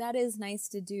 dude. Like, that is nice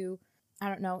to do, I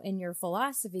don't know, in your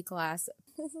philosophy class.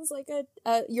 This is like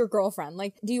your girlfriend.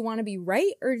 Like, do you want to be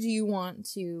right, or do you want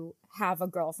to have a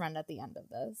girlfriend at the end of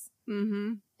this?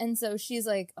 Mm-hmm. And so she's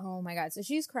like, oh my God. So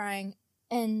she's crying,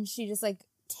 and she just like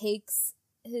takes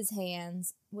his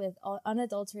hands with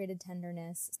unadulterated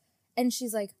tenderness. And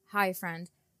she's like, hi, friend,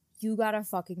 you gotta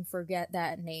fucking forget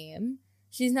that name.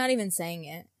 She's not even saying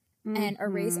it. Mm-hmm. And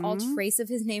erase all trace of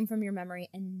his name from your memory,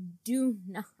 and do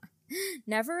not,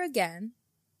 never again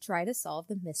try to solve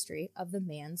the mystery of the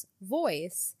man's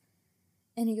voice.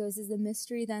 And he goes, is the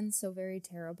mystery then so very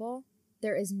terrible?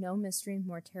 There is no mystery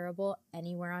more terrible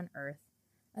anywhere on earth.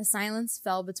 A silence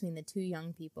fell between the two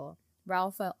young people.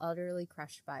 Raoul felt utterly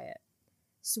crushed by it.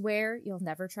 Swear you'll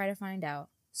never try to find out.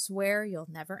 Swear you'll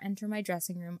never enter my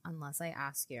dressing room unless I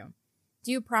ask you.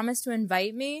 Do you promise to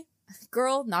invite me?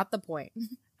 Girl, not the point.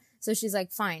 So she's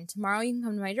like, fine, tomorrow you can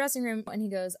come to my dressing room. And he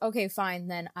goes, okay, fine,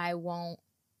 then I won't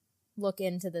look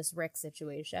into this Rick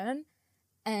situation.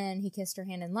 And he kissed her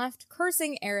hand and left,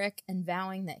 cursing Eric and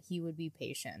vowing that he would be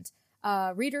patient.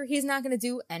 Reader, he's not going to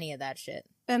do any of that shit.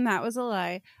 And that was a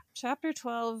lie. Chapter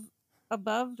 12,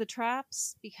 above the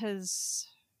traps, because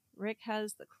Rick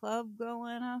has the club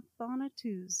going up on a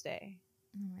Tuesday.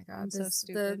 Oh my god, so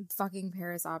stupid. The fucking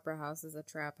Paris Opera House is a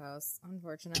trap house,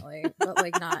 unfortunately. But,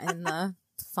 like, not in the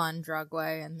fun drug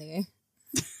way, and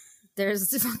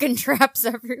there's fucking traps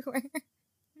everywhere.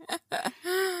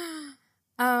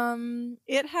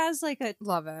 It has, like, a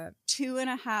love it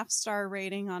 2.5-star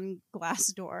rating on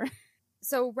Glassdoor.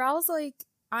 So Raul's like,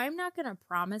 I'm not gonna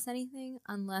promise anything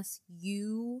unless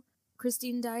you,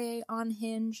 Christine Daae on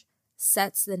Hinge,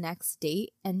 sets the next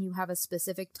date and you have a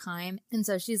specific time. And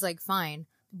so she's like, fine,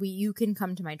 you can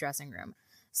come to my dressing room.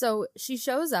 So she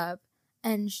shows up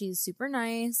and she's super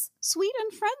nice, sweet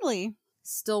and friendly,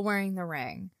 still wearing the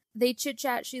ring. They chit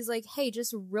chat. She's like, hey,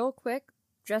 just real quick,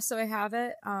 just so I have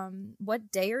it,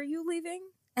 what day are you leaving?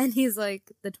 And he's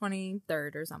like, the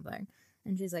 23rd or something.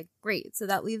 And she's like, great, so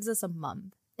that leaves us a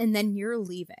month, and then you're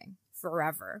leaving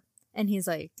forever. And he's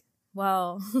like,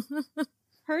 well.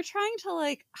 Her trying to,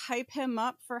 like, hype him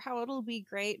up for how it'll be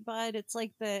great, bud. It's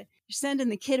like you're sending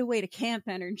the kid away to camp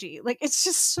energy. Like, it's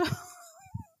just so...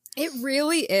 It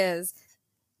really is.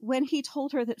 When he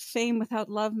told her that fame without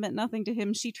love meant nothing to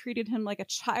him, she treated him like a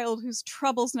child whose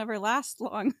troubles never last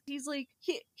long. He's like,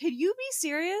 could you be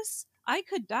serious? I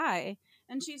could die.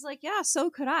 And she's like, yeah, so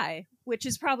could I. Which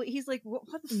is probably, he's like, what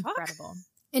the fuck?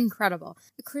 Incredible.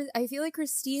 I feel like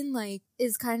Christine, like,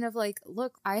 is kind of like,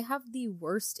 look, I have the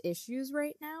worst issues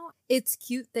right now. It's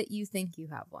cute that you think you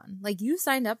have one. Like, you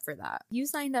signed up for that. You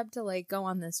signed up to, like, go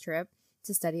on this trip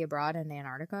to study abroad in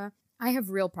Antarctica. I have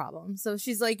real problems. So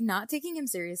she's, like, not taking him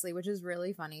seriously, which is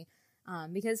really funny,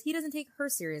 because he doesn't take her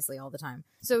seriously all the time.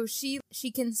 So she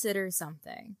considers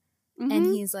something. Mm-hmm. And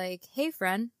he's like, hey,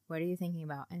 friend, what are you thinking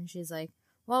about? And she's like,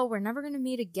 well, we're never going to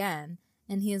meet again.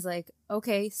 And he's like,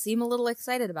 okay, seem a little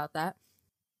excited about that.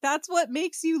 That's what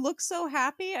makes you look so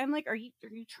happy? I'm like, are you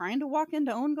trying to walk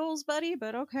into own goals, buddy?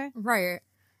 But okay. Right.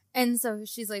 And so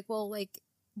she's like, well, like,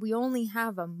 we only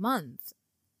have a month.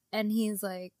 And he's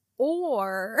like,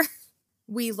 or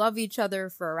we love each other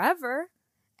forever.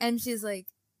 And she's like,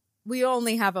 we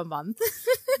only have a month.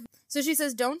 So she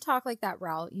says, don't talk like that,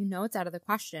 Raul. You know it's out of the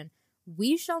question.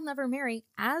 We shall never marry,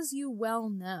 as you well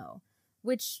know.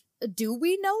 Which, do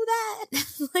we know that?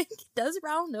 Like, does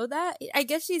Raul know that? I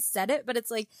guess she said it, but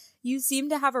it's like, you seem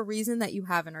to have a reason that you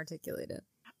haven't articulated.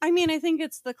 I mean, I think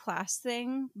it's the class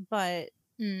thing, but...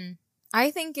 I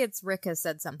think it's Rick has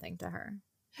said something to her.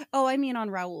 Oh, I mean on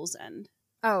Raul's end.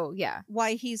 Oh, yeah.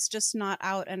 Why he's just not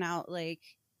out and out, like,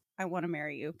 I want to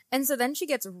marry you. And so then she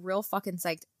gets real fucking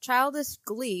psyched. Childish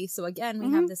glee. So again,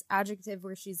 we have this adjective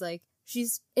where she's like,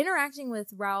 she's interacting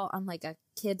with Raul on, like, a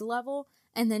kid level.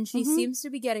 And then she seems to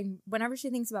be getting, whenever she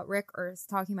thinks about Rick or is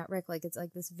talking about Rick, like, it's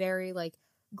like this very, like,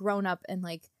 grown up, and,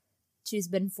 like, she's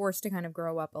been forced to kind of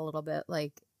grow up a little bit,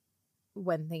 like,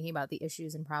 when thinking about the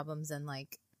issues and problems and,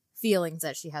 like, feelings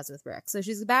that she has with Rick. So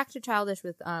she's back to childish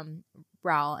with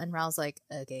Raul, and Raul's like,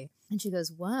 okay. And she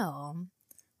goes, well,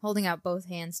 holding out both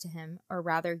hands to him, or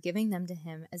rather giving them to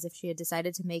him as if she had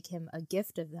decided to make him a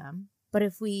gift of them. But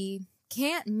if we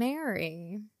can't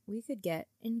marry, we could get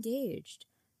engaged.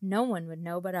 No one would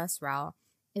know but us, Raul.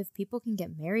 If people can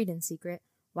get married in secret,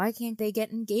 why can't they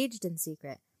get engaged in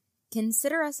secret?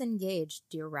 Consider us engaged,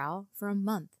 dear Raul, for a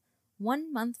month.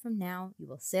 1 month from now, you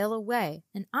will sail away,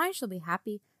 and I shall be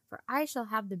happy, for I shall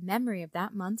have the memory of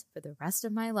that month for the rest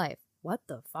of my life. What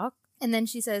the fuck? And then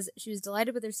she says she was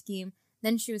delighted with her scheme.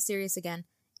 Then she was serious again.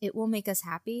 It will make us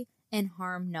happy and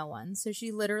harm no one. So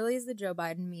she literally is the Joe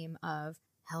Biden meme of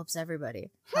helps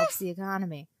everybody, helps the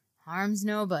economy, harms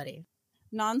nobody.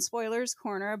 Non-spoilers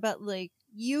corner, but, like,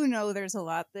 you know there's a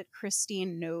lot that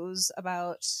Christine knows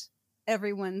about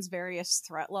everyone's various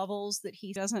threat levels that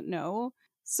he doesn't know.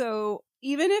 So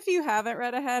even if you haven't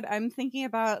read ahead, I'm thinking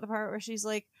about the part where she's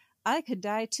like, I could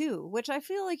die too, which I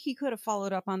feel like he could have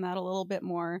followed up on that a little bit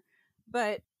more.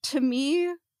 But to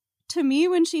me,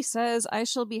 when she says, I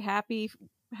shall be happy,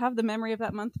 have the memory of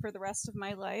that month for the rest of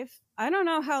my life, I don't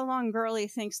know how long Girly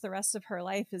thinks the rest of her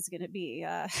life is going to be.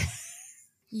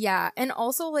 Yeah, and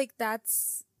also, like,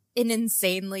 that's an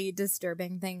insanely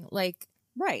disturbing thing. Like,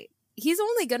 right. He's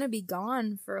only gonna be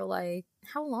gone for, like,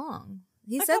 how long?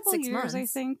 He said 6 months. I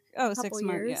think. Oh, 6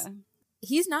 months, yeah.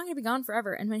 He's not gonna be gone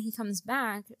forever, and when he comes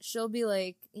back, she'll be,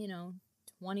 like,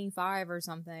 25 or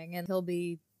something, and he'll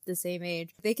be the same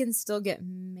age. They can still get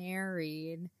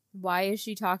married. Why is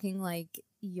she talking like,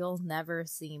 you'll never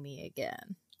see me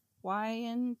again? Why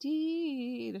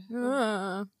indeed?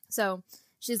 So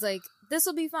she's like, this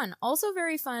will be fun. Also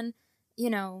very fun,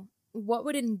 what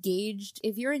would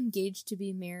if you're engaged to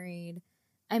be married,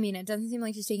 I mean, it doesn't seem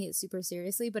like she's taking it super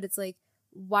seriously, but it's like,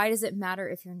 why does it matter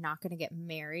if you're not going to get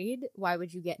married? Why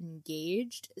would you get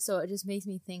engaged? So it just makes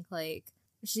me think like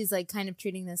she's like kind of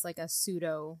treating this like a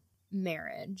pseudo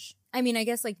marriage. I mean, I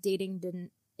guess like dating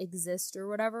didn't exist or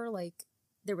whatever. Like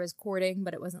there was courting,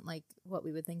 but it wasn't like what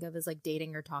we would think of as like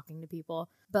dating or talking to people.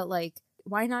 But like,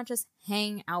 why not just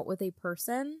hang out with a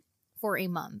person for a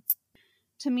month?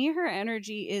 To me, her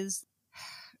energy is,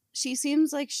 she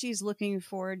seems like she's looking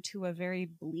forward to a very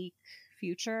bleak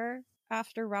future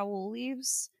after Raoul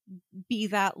leaves, be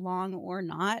that long or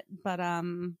not. But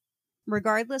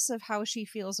regardless of how she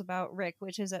feels about Rick,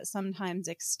 which is at sometimes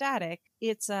ecstatic,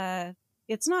 it's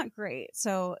not great.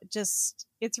 So just,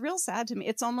 it's real sad to me.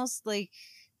 It's almost like,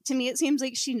 to me, it seems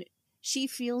like she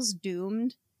feels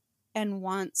doomed and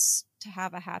wants to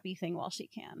have a happy thing while she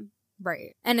can.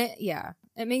 Right. And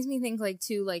it makes me think like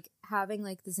too, like having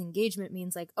like this engagement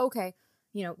means like, okay,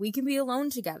 you know, we can be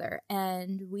alone together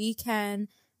and we can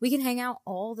hang out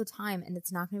all the time and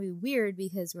it's not going to be weird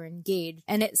because we're engaged.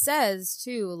 And it says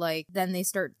too, like then they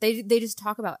just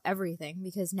talk about everything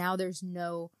because now there's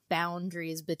no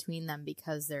boundaries between them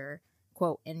because they're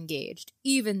quote engaged,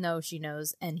 even though she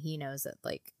knows and he knows that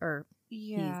like, or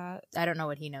yeah, I don't know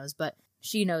what he knows, but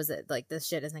she knows that like this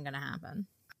shit isn't going to happen.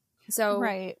 So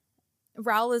right.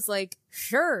 Raoul is like,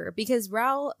 sure, because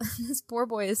Raoul, this poor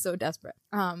boy is so desperate.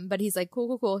 But he's like,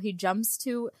 cool. He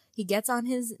gets on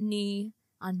his knee,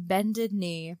 on bended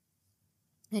knee,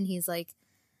 and he's like,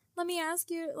 let me ask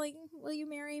you, like, will you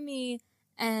marry me?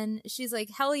 And she's like,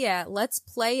 hell yeah, let's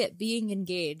play at being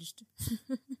engaged.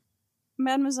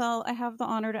 Mademoiselle, I have the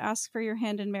honor to ask for your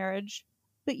hand in marriage,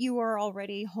 but you are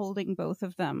already holding both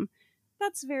of them.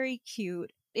 That's very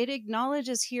cute. It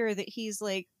acknowledges here that he's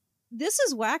like, this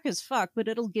is whack as fuck, but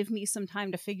it'll give me some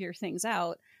time to figure things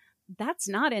out. That's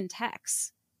not in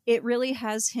text. It really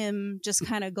has him just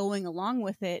kind of going along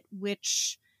with it,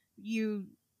 which you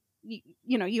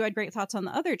had great thoughts on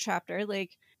the other chapter.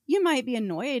 Like, you might be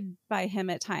annoyed by him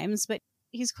at times, but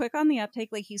he's quick on the uptake.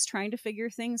 Like, he's trying to figure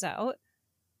things out.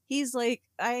 He's like,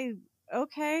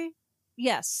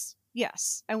 yes,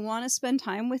 I want to spend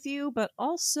time with you, but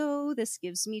also this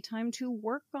gives me time to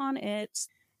work on it.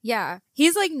 Yeah,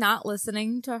 he's like not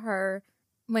listening to her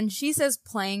when she says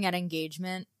playing at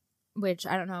engagement, which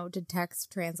I don't know, did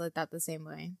text translate that the same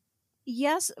way?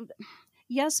 Yes,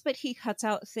 but he cuts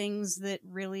out things that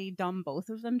really dumb both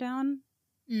of them down.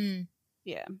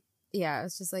 Yeah,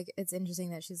 it's just like, it's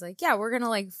interesting that she's like, yeah, we're gonna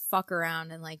like fuck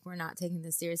around and like we're not taking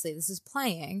this seriously, this is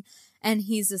playing, and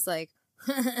he's just like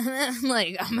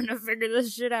like, I'm gonna figure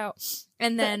this shit out.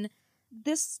 And then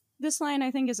This line, I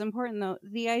think, is important, though.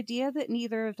 The idea that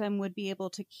neither of them would be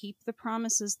able to keep the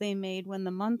promises they made when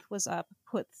the month was up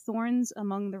put thorns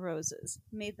among the roses,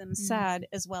 made them sad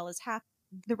as well as happy.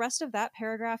 The rest of that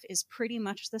paragraph is pretty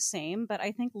much the same, but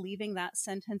I think leaving that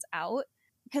sentence out,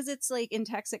 because it's like in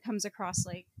text it comes across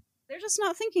like they're just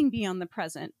not thinking beyond the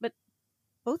present, but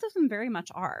both of them very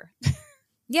much are.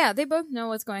 Yeah, they both know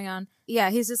what's going on. Yeah,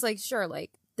 he's just like, sure,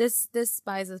 like this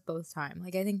buys us both time.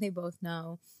 Like, I think they both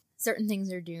know certain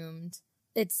things are doomed.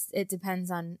 It depends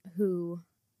on who,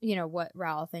 what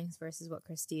Raoul thinks versus what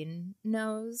Christine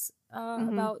knows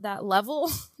about that level,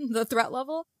 the threat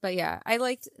level. But yeah, I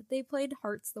liked they played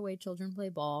hearts the way children play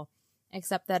ball,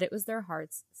 except that it was their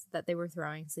hearts that they were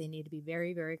throwing, so they need to be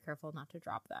very, very careful not to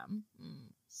drop them.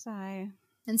 Sigh.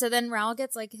 And so then Raoul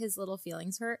gets like his little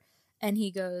feelings hurt, and he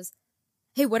goes,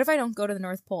 hey, what if I don't go to the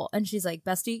North Pole? And she's like,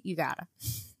 bestie, you gotta.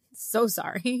 So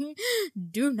sorry.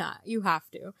 Do not. You have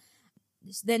to.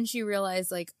 Then she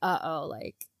realized, like,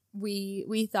 like,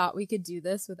 we thought we could do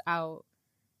this without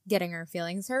getting our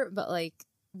feelings hurt, but, like,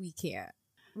 we can't,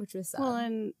 which was sad. Well,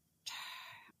 and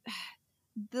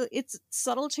it's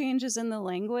subtle changes in the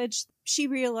language. She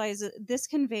realizes this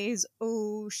conveys,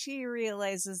 she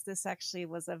realizes this actually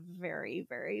was a very,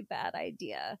 very bad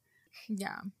idea.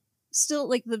 Yeah. Still,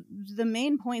 like, the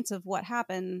main points of what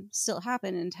happened still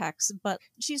happen in text, but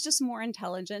she's just more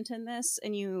intelligent in this,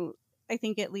 and I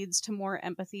think it leads to more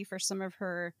empathy for some of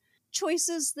her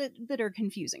choices that are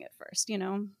confusing at first,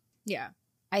 Yeah.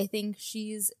 I think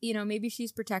she's, maybe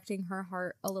she's protecting her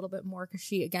heart a little bit more because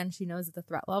she knows the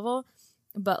threat level.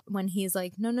 But when he's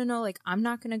like, no, like, I'm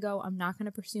not going to go. I'm not going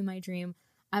to pursue my dream.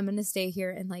 I'm going to stay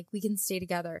here and, like, we can stay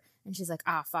together. And she's like,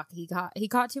 fuck, he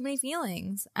caught too many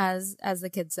feelings, as the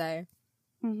kids say.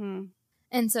 Mm-hmm.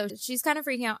 And so she's kind of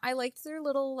freaking out. I liked their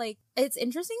little, like, it's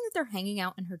interesting that they're hanging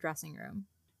out in her dressing room.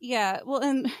 Yeah, well,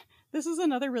 and this is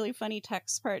another really funny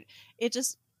text part.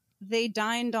 They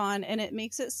dined on, and it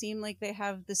makes it seem like they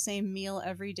have the same meal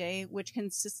every day, which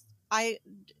consists,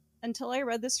 until I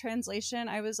read this translation,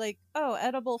 I was like, oh,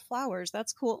 edible flowers.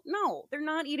 That's cool. No, they're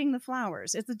not eating the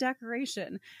flowers. It's a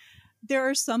decoration. There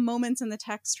are some moments in the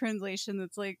text translation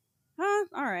that's like, all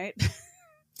right.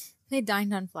 They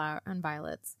dined on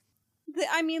violets.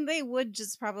 I mean, they would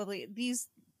just probably, these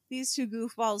two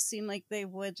goofballs seem like they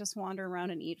would just wander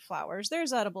around and eat flowers.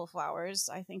 There's edible flowers.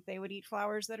 I think they would eat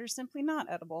flowers that are simply not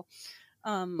edible.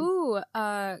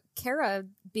 Kara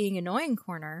being annoying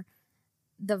corner.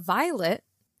 The violet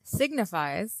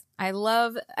signifies,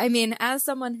 as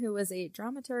someone who was a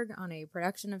dramaturg on a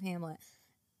production of Hamlet,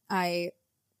 I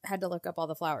had to look up all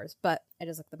the flowers, but I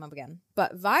just looked them up again.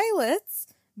 But violets,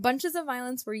 bunches of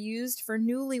violets were used for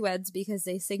newlyweds because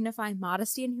they signify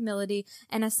modesty and humility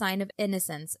and a sign of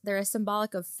innocence. They're a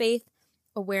symbolic of faith,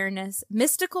 awareness,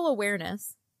 mystical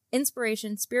awareness,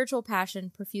 inspiration, spiritual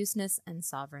passion, profuseness, and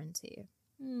sovereignty.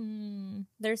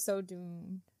 They're so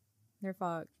doomed. They're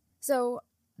fucked. So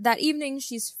that evening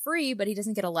she's free, but he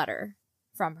doesn't get a letter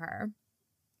from her,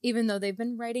 even though they've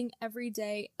been writing every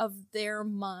day of their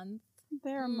month.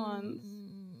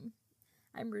 I'm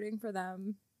rooting for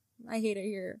them. I hate it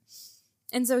here.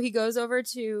 And so he goes over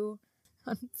to...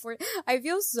 I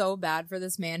feel so bad for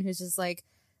this man who's just like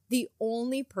the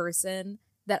only person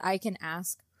that I can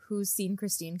ask who's seen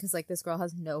Christine, because like this girl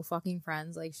has no fucking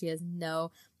friends. Like she does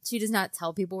not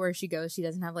tell people where she goes. She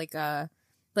doesn't have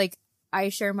I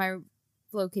share my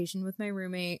location with my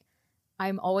roommate.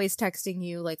 I'm always texting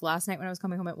you. Like last night when I was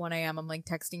coming home at 1 a.m. I'm like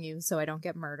texting you so I don't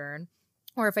get murdered.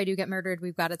 Or if I do get murdered,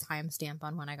 we've got a timestamp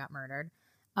on when I got murdered.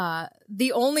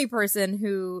 The only person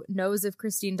who knows if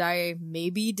Christine Daae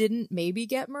maybe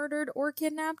get murdered or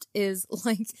kidnapped is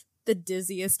like the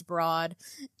dizziest broad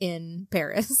in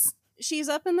Paris. She's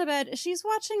up in the bed. She's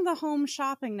watching the Home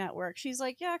Shopping Network. She's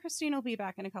like, yeah, Christine will be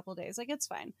back in a couple days. Like, it's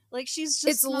fine. Like,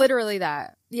 it's literally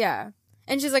that. Yeah.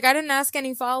 And she's like, I didn't ask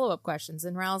any follow-up questions.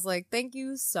 And Raoul's like, thank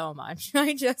you so much.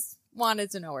 I just wanted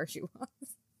to know where she was.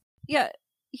 Yeah.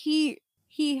 He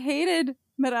hated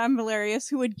Madame Valerius,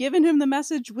 who had given him the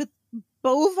message with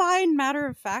bovine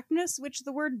matter-of-factness, which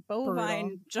the word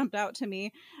bovine jumped out to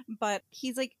me. But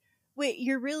he's like, wait,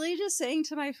 you're really just saying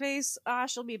to my face,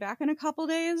 she'll be back in a couple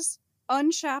days?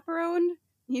 Unchaperoned?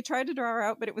 He tried to draw her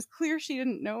out, but it was clear she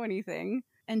didn't know anything.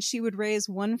 And she would raise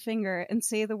one finger and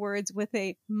say the words with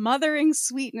a mothering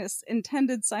sweetness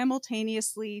intended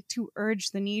simultaneously to urge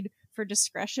the need for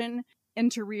discretion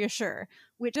and to reassure,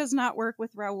 which does not work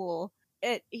with Raoul.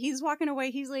 He's walking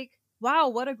away. He's like, wow,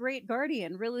 what a great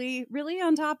guardian. Really, really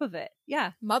on top of it.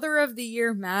 Yeah. Mother of the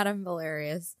year, Madame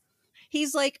Valerius.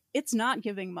 He's like, it's not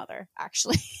giving mother,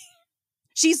 actually.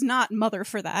 She's not mother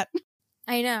for that.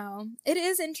 I know. It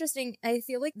is interesting. I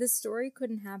feel like this story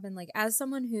couldn't happen, like, as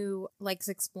someone who likes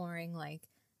exploring, like,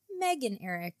 Meg and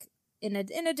Eric in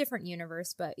a different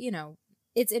universe, but, you know,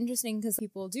 it's interesting because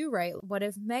people do write, what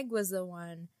if Meg was the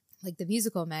one, like the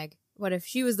musical Meg, what if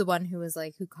she was the one who was,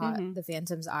 like, who caught the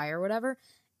Phantom's eye or whatever?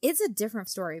 It's a different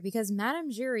story because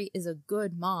Madame Giry is a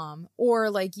good mom, or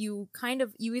like you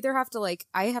either have to like,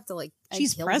 I have to like,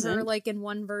 she's present her, like in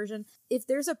one version. If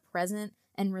there's a present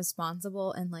and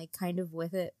responsible and like kind of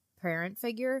with it parent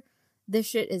figure, this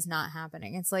shit is not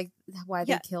happening. It's like why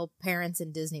they kill parents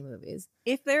in Disney movies.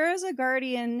 If there is a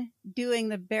guardian doing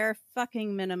the bare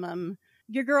fucking minimum,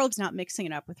 your girl's not mixing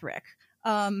it up with Rick.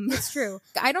 It's true.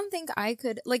 I don't think I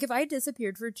could, like, if I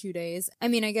disappeared for 2 days, I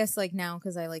mean, I guess like now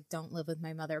because I like don't live with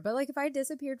my mother, but like if I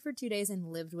disappeared for 2 days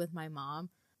and lived with my mom,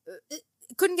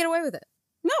 couldn't get away with it.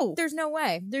 No, there's no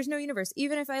way. There's no universe.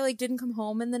 Even if I like didn't come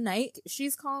home in the night,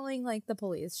 she's calling like the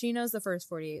police. She knows the first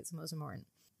 48 is most important.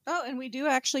 Oh, and we do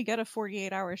actually get a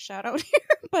 48-hour shout out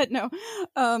here, but no.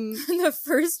 The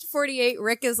first 48,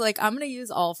 Rick is like, I'm gonna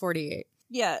use all 48.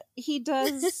 Yeah, he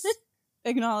does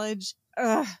acknowledge,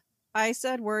 I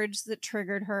said words that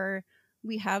triggered her.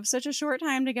 We have such a short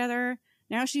time together.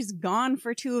 Now she's gone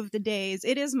for 2 of the days.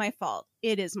 It is my fault.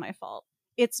 It is my fault.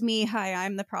 It's me. Hi,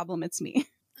 I'm the problem. It's me.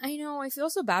 I know. I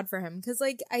feel so bad for him because,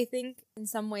 like, I think in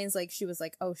some ways, like, she was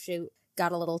like, oh, shoot,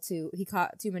 he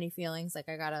caught too many feelings. Like,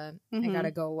 I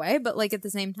gotta go away. But, like, at the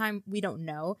same time, we don't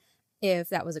know if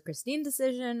that was a Christine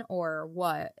decision or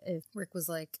what. If Rick was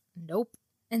like, nope.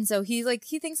 And so he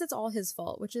thinks it's all his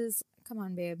fault, which is, come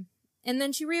on, babe. And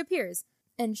then she reappears,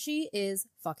 and she is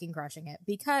fucking crushing it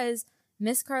because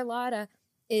Miss Carlotta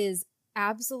is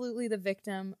absolutely the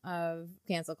victim of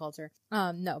cancel culture.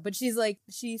 No, but she's like,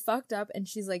 she fucked up, and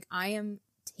she's like, I am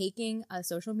taking a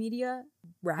social media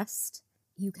rest.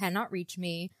 You cannot reach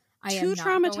me. I am not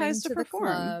traumatized to perform.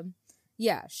 The club.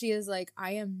 Yeah, she is like,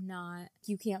 I am not,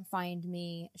 you can't find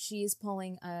me. She's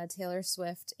pulling a Taylor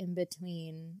Swift in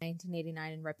between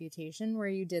 1989 and Reputation, where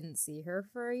you didn't see her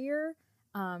for a year.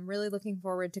 Really looking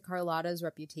forward to Carlotta's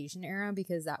reputation era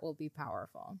because that will be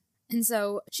powerful. And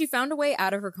so she found a way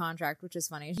out of her contract, which is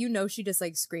funny. You know, she just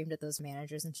like screamed at those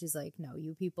managers and she's like, no,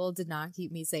 you people did not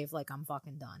keep me safe. Like, I'm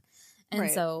fucking done.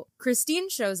 And so Christine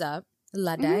shows up,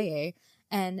 La Daye,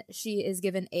 and she is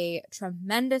given a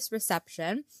tremendous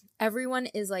reception. Everyone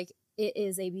is like, it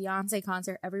is a Beyonce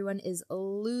concert. Everyone is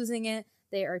losing it.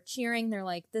 They are cheering. They're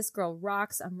like, this girl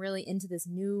rocks. I'm really into this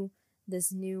new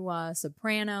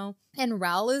soprano. And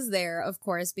Raoul is there, of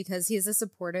course, because he's a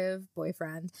supportive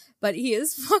boyfriend, but he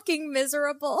is fucking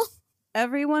miserable.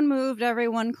 Everyone moved,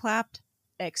 everyone clapped,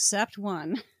 except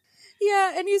one.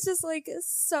 Yeah, and he's just like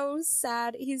so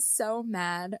sad. He's so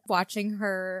mad watching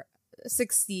her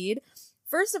succeed.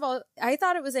 First of all, I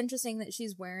thought it was interesting that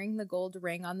she's wearing the gold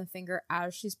ring on the finger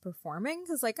as she's performing,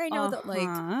 because like I know that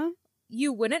like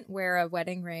you wouldn't wear a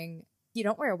wedding ring. You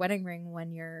don't wear a wedding ring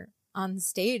when you're on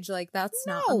stage. Like that's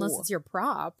not, unless it's your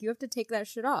prop. You have to take that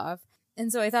shit off.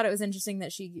 And so I thought it was interesting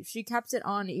that she kept it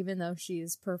on even though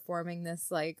she's performing this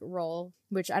like role,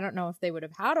 which I don't know if they would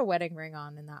have had a wedding ring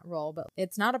on in that role, but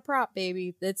it's not a prop,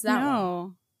 baby. It's that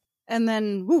one. And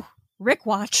then Rick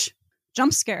watch.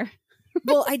 Jump scare.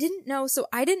 Well, I didn't know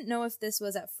if this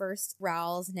was at first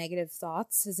Raoul's negative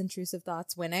thoughts, his intrusive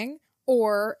thoughts winning,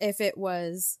 or if it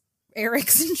was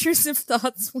Eric's intrusive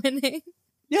thoughts winning.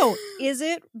 No, is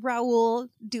it Raoul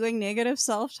doing negative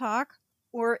self-talk,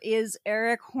 or is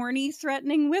Eric horny,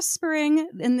 threatening, whispering?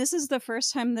 And this is the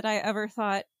first time that I ever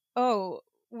thought, oh,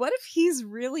 what if he's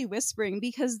really whispering?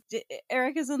 Because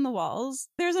Eric is in the walls.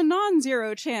 There's a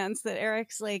non-zero chance that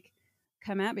Eric's like,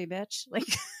 come at me, bitch. Like,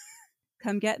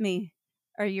 come get me.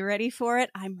 Are you ready for it?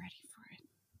 I'm ready for it.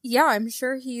 Yeah, I'm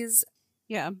sure he's...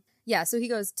 Yeah. Yeah, so he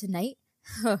goes, tonight...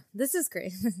 this is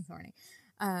great. This is horny.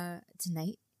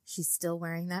 Tonight... she's still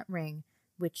wearing that ring,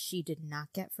 which she did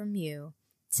not get from you.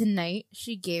 Tonight,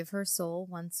 she gave her soul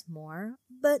once more,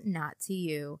 but not to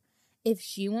you. If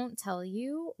she won't tell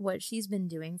you what she's been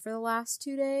doing for the last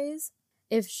 2 days,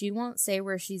 if she won't say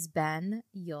where she's been,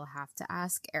 you'll have to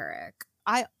ask Eric.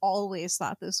 I always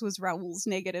thought this was Raoul's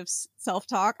negative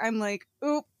self-talk. I'm like,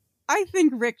 oop, I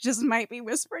think Rick just might be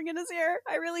whispering in his ear.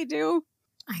 I really do.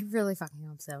 I really fucking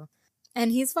hope so.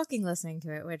 And he's fucking listening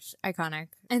to it, which, iconic.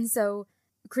 And so...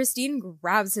 Christine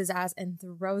grabs his ass and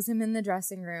throws him in the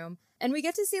dressing room. And we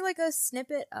get to see like a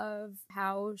snippet of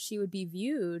how she would be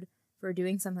viewed for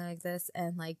doing something like this.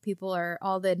 And like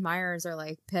all the admirers are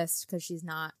like pissed because she's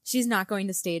not going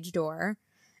to stage door.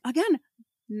 Again,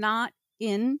 not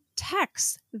in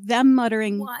text. Them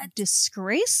muttering, what?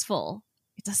 Disgraceful.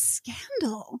 It's a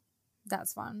scandal.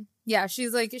 That's fun. Yeah,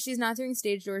 she's not doing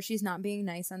stage door. She's not being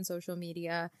nice on social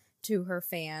media to her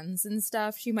fans and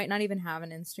stuff. She might not even have an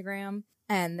Instagram.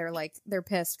 And they're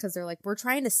pissed because they're like, we're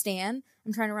trying to stan.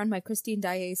 I'm trying to run my Christine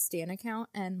Daye stan account.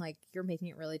 And like, you're making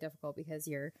it really difficult because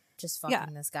you're just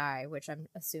fucking this guy, which I'm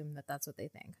assuming that's what they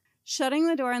think. Shutting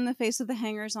the door in the face of the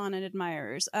hangers-on and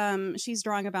admirers. She's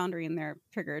drawing a boundary and they're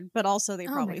triggered. But also they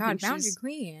probably think boundary she's...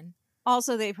 queen.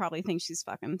 Also, they probably think she's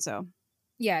fucking, so...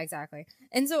 Yeah, exactly.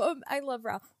 And so I love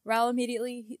Raoul. Raoul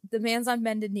immediately, the man's on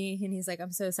bended knee, and he's like,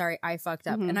 I'm so sorry, I fucked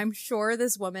up. Mm-hmm. And I'm sure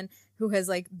this woman who has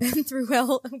like been through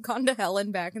hell, gone to hell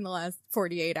and back in the last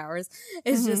 48 hours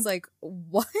is just like,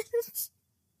 what?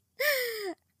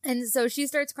 And so she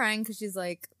starts crying because she's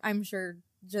like, I'm sure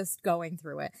just going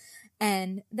through it.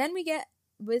 And then we get,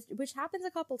 which happens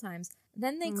a couple times,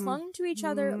 then they clung to each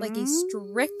other like a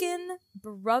stricken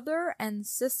brother and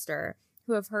sister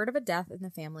who have heard of a death in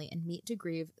the family and meet to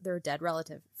grieve their dead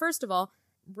relative. First of all,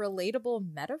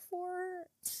 relatable metaphor,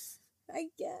 I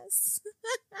guess.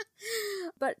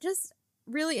 But just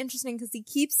really interesting because he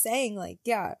keeps saying like,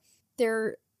 yeah,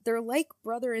 they're like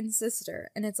brother and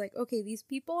sister. And it's like, okay, these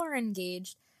people are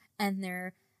engaged and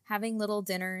they're having little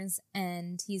dinners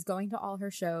and he's going to all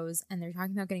her shows and they're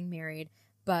talking about getting married.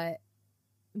 But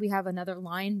we have another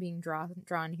line being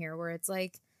drawn here where it's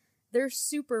like, they're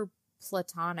super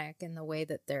platonic in the way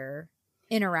that they're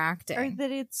interacting, or that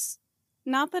it's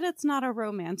not a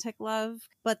romantic love,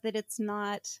 but that it's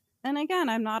not. And again,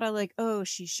 I'm not a like, oh,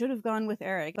 she should have gone with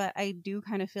Eric, but I do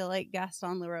kind of feel like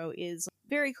Gaston Leroux is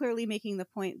very clearly making the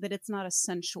point that it's not a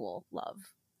sensual love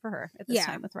for her at this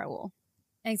time with Raoul.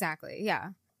 Exactly. Yeah,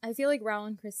 I feel like Raoul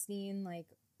and Christine, like,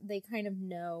 they kind of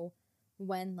know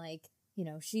when, like, you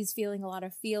know, she's feeling a lot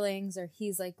of feelings or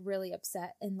he's like really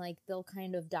upset, and like they'll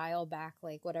kind of dial back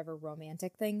like whatever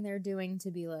romantic thing they're doing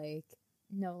to be like,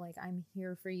 no, like, I'm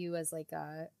here for you as like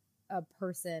a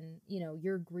person, you know,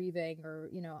 you're grieving, or,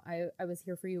 you know, I was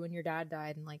here for you when your dad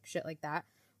died and like shit like that.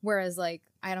 Whereas like,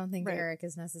 I don't think Eric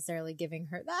is necessarily giving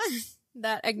her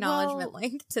that acknowledgement,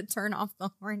 like, to turn off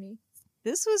the horny.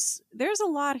 There's a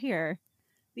lot here.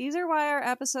 These are why our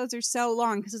episodes are so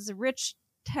long, because it's a rich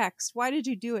text. Why did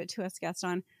you do it to us,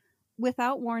 Gaston?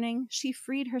 Without warning, she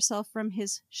freed herself from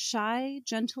his shy,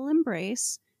 gentle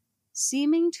embrace,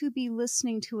 seeming to be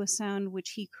listening to a sound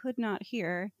which he could not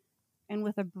hear, and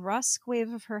with a brusque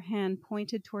wave of her hand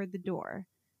pointed toward the door.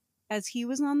 As he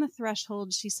was on the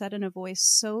threshold, she said in a voice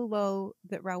so low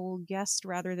that Raoul guessed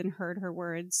rather than heard her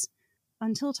words,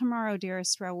 "Until tomorrow,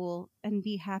 dearest Raoul, and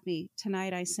be happy.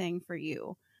 Tonight I sang for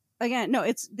you." Again,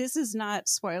 no, this is not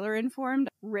spoiler informed.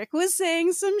 Rick was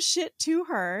saying some shit to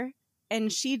her,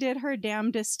 and she did her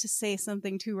damnedest to say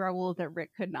something to Raoul that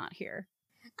Rick could not hear.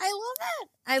 I love that.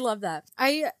 I love that.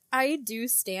 I do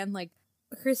stand, like,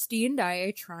 Christine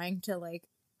Daae trying to, like,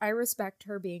 I respect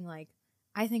her being like,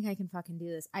 I think I can fucking do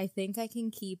this. I think I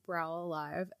can keep Raoul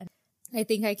alive. And I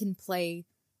think I can play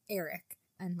Eric.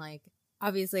 And, like,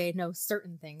 obviously I know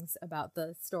certain things about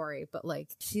the story, but, like,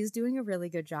 she's doing a really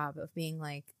good job of being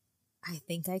like, I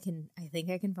think I can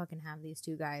fucking have these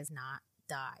two guys not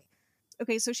die.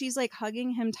 Okay, so she's, like,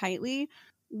 hugging him tightly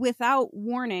without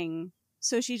warning.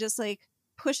 So she just, like,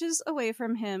 pushes away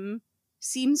from him,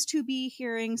 seems to be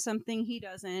hearing something he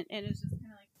doesn't, and is just kind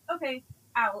of like, okay,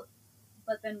 out,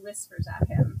 but then whispers at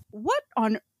him. What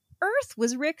on earth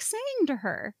was Rick saying to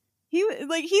her?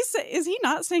 Is he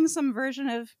not saying some version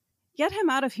of, get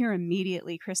him out of here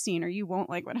immediately, Christine, or you won't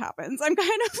like what happens? I'm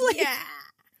kind of like... Yeah.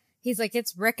 He's like,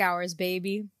 it's Rick hours,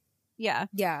 baby. Yeah.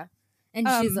 Yeah. And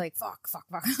she's like, fuck.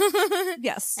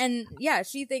 Yes. And yeah,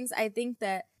 I think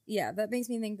that, yeah, that makes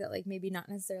me think that, like, maybe not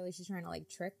necessarily she's trying to, like,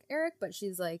 trick Eric, but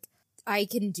she's like, I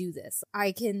can do this.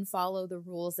 I can follow the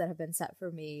rules that have been set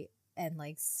for me and,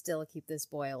 like, still keep this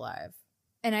boy alive.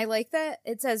 And I like that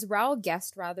it says Raoul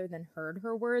guessed rather than heard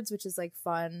her words, which is, like,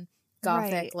 fun,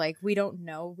 gothic. Right. Like, we don't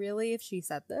know really if she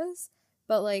said this,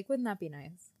 but, like, wouldn't that be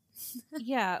nice?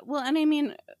 Yeah. Well, and I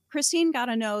mean, Christine got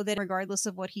to know that regardless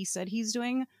of what he said he's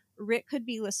doing, Rick could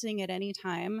be listening at any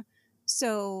time.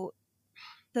 So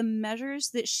the measures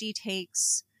that she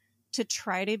takes to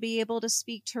try to be able to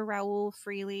speak to Raoul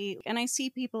freely, and I see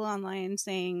people online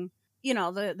saying, you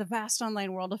know, the vast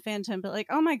online world of Phantom, but like,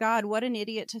 oh my God, what an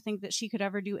idiot to think that she could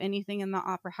ever do anything in the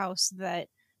opera house that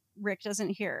Rick doesn't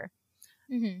hear.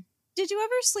 Mm-hmm. Did you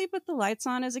ever sleep with the lights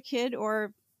on as a kid,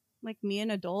 or like me, an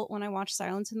adult, when I watched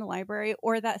Silence in the Library,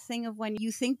 or that thing of when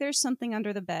you think there's something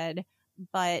under the bed,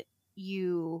 but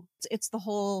it's the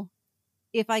whole,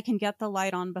 if I can get the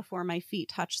light on before my feet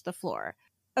touch the floor.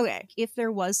 Okay, if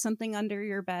there was something under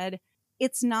your bed,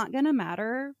 it's not going to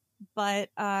matter, but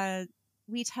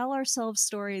we tell ourselves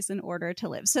stories in order to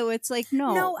live. So it's like,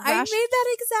 no, I made that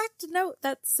exact note.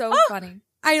 That's so funny.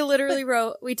 I literally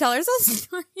wrote, we tell ourselves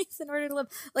stories in order to live.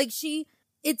 Like,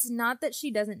 it's not that she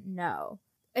doesn't know.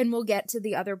 And we'll get to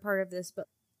the other part of this, but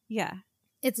yeah,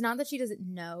 it's not that she doesn't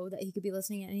know that he could be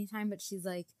listening at any time, but she's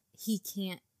like,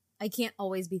 I can't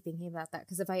always be thinking about that,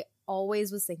 because if I always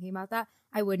was thinking about that,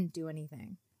 I wouldn't do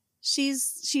anything.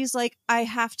 She's like, I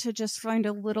have to just find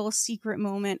a little secret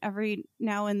moment every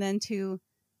now and then to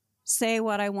say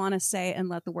what I want to say and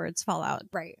let the words fall out.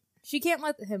 Right. She can't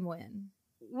let him win.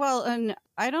 Well, and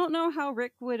I don't know how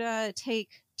Rick would take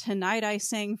Tonight I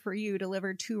Sang for You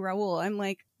delivered to Raoul. I'm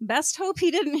like, best hope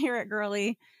he didn't hear it,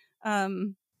 girly.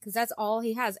 Because that's all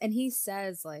he has. And he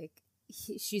says, like,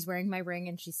 she's wearing my ring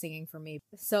and she's singing for me.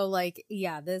 So, like,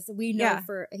 yeah, we know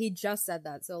he just said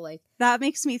that. So, like, that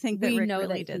makes me think that Rick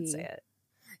really did say it.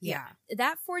 Yeah.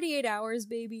 That 48 hours,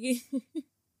 baby.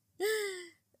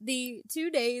 The 2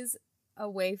 days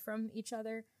away from each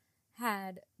other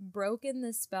had broken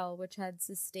the spell which had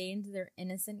sustained their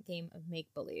innocent game of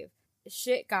make-believe.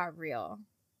 Shit got real.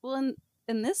 Well,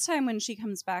 and this time when she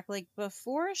comes back, like,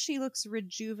 before she looks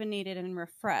rejuvenated and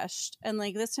refreshed, and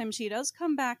like this time she does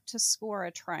come back to score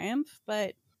a triumph,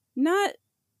 but not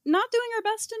doing her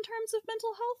best in terms of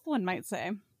mental health, one might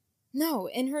say. No,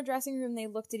 in her dressing room they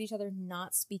looked at each other,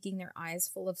 not speaking, their eyes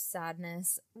full of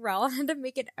sadness. Raoul had to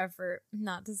make an effort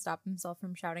not to stop himself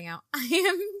from shouting out, I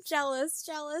am jealous,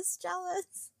 jealous,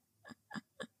 jealous.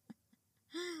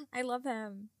 I love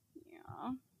him.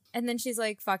 Yeah. And then she's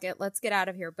like, fuck it, let's get out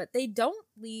of here. But they don't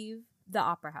leave the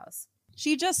opera house.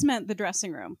 She just meant the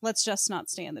dressing room. Let's just not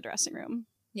stay in the dressing room.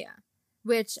 Yeah,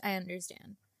 which I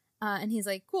understand. And he's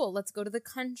like, cool, let's go to the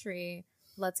country.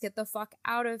 Let's get the fuck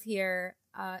out of here.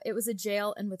 It was a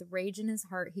jail, and with rage in his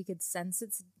heart, he could sense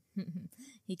its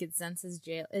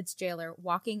jailer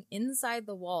walking inside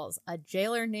the walls, a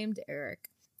jailer named Eric.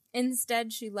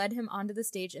 Instead, she led him onto the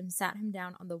stage and sat him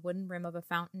down on the wooden rim of a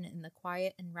fountain in the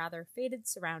quiet and rather faded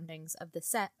surroundings of the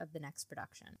set of the next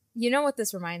production. You know what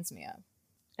this reminds me of?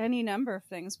 Any number of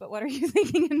things, but what are you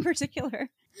thinking in particular?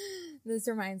 This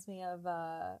reminds me of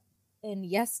in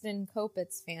Yeston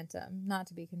Kopit's Phantom, not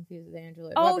to be confused with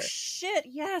Angela Oh, Weber. shit,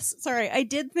 yes. Sorry, I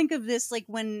did think of this like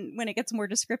when it gets more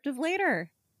descriptive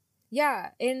later. Yeah,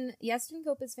 in Yeston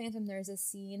Kopit's Phantom, there's a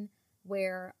scene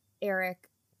where Eric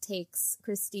takes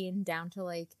Christine down to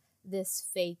like this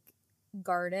fake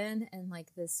garden and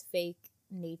like this fake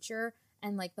nature,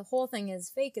 and like the whole thing is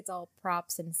fake. It's all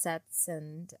props and sets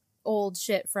and old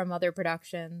shit from other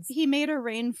productions. He made a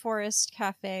rainforest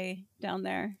cafe down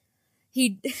there.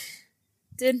 He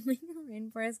did make a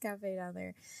rainforest cafe down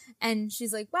there, and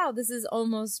she's like, wow, this is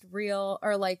almost real,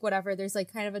 or like whatever. There's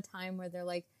like kind of a time where they're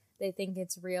like, they think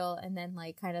it's real, and then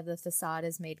like kind of the facade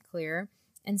is made clear.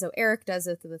 And so Eric does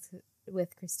it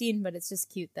with Christine, but it's just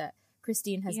cute that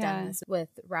Christine has done this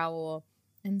with Raoul.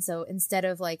 And so instead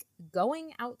of like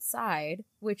going outside,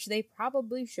 which they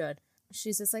probably should,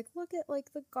 she's just like, look at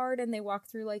like the garden. They walk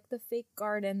through like the fake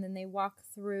garden, then they walk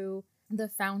through the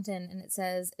fountain, and it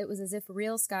says, it was as if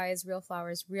real skies, real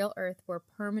flowers, real earth were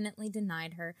permanently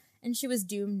denied her, and she was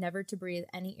doomed never to breathe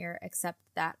any air except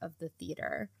that of the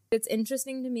theater. It's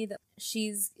interesting to me that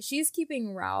she's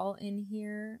keeping Raoul in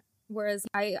here, whereas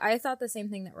I thought the same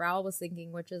thing that Raoul was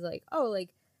thinking, which is like, oh, like,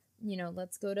 you know,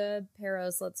 let's go to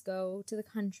Paros, let's go to the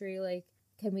country, like,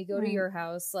 can we go to your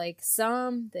house, like,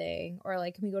 something, or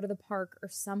like, can we go to the park or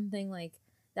something like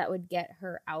that would get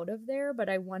her out of there. But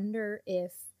I wonder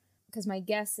if, because my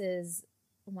guess is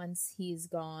once he's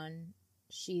gone,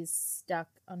 she's stuck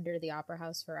under the opera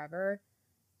house forever,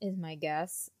 is my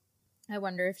guess. I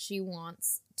wonder if she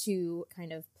wants to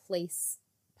kind of place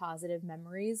positive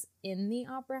memories in the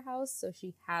opera house, so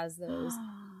she has those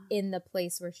in the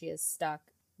place where she is stuck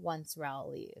once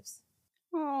Raoul leaves.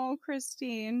 Oh,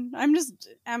 Christine.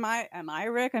 Am I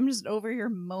Rick? I'm just over here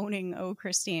moaning, oh,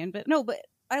 Christine. But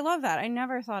I love that. I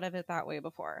never thought of it that way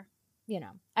before. You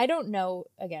know, I don't know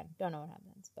what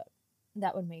happens, but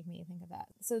that would make me think of that.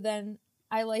 So then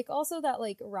I like also that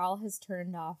like Raoul has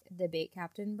turned off debate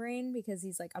captain brain, because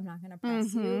he's like, I'm not going to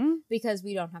press you because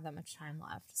we don't have that much time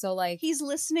left. So like, he's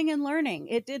listening and learning.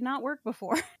 It did not work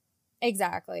before.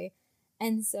 Exactly.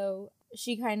 And so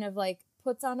she kind of like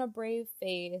puts on a brave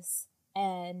face,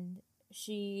 and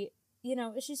she, you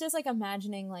know, she's just like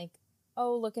imagining like,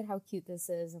 oh, look at how cute this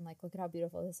is, and like, look at how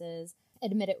beautiful this is.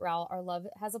 Admit it, Raoul, our love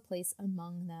has a place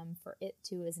among them, for it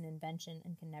too is an invention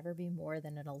and can never be more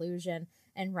than an illusion.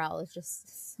 And Raoul is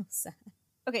just so sad.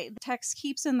 Okay, the text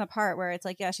keeps in the part where it's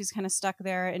like, yeah, she's kind of stuck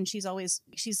there, and she's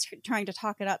trying to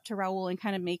talk it up to Raoul and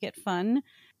kind of make it fun.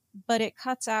 But it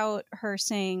cuts out her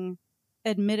saying,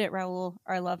 admit it, Raoul,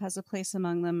 our love has a place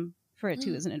among them, for it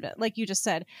too is an invention. Like you just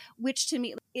said, which to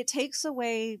me, it takes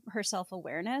away her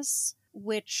self-awareness,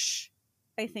 which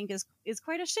I think is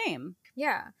quite a shame.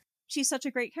 Yeah. She's such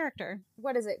a great character.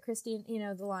 What is it? Christine, you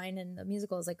know, the line in the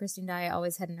musical is like, Christine Daae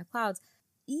always head in the clouds.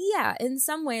 Yeah, in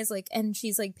some ways, like, and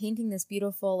she's like painting this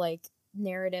beautiful like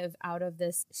narrative out of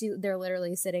this. They're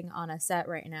literally sitting on a set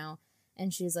right now,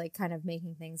 and she's like kind of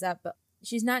making things up, but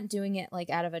she's not doing it like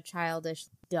out of a childish,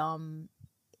 dumb,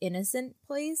 innocent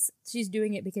place. She's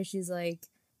doing it because she's like,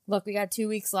 look, we got 2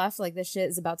 weeks left. Like, this shit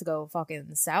is about to go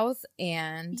fucking south,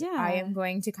 and I am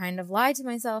going to kind of lie to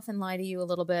myself and lie to you a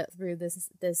little bit through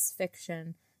this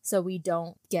fiction, so we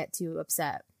don't get too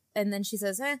upset. And then she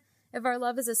says, if our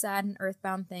love is a sad and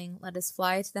earthbound thing, let us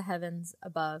fly to the heavens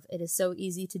above. It is so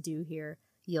easy to do here.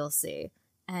 You'll see.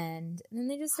 And then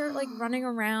they just start like running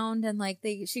around, and like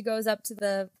she goes up to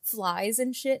the flies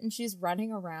and shit, and she's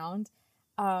running around.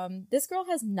 This girl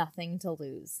has nothing to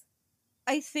lose.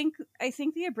 I think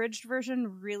the abridged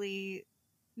version really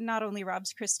not only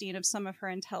robs Christine of some of her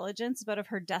intelligence, but of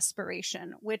her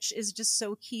desperation, which is just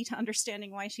so key to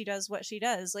understanding why she does what she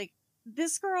does. Like,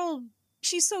 this girl,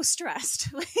 she's so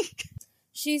stressed. Like,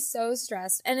 she's so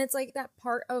stressed. And it's like that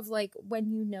part of like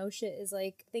when you know shit is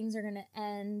like things are gonna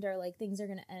end, or like things are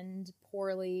gonna end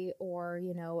poorly, or,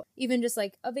 you know, even just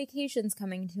like a vacation's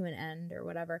coming to an end or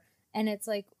whatever. And it's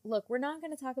like, look, we're not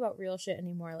going to talk about real shit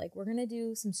anymore. Like, we're going to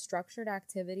do some structured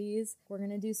activities. We're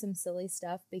going to do some silly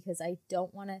stuff, because I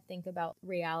don't want to think about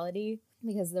reality,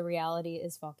 because the reality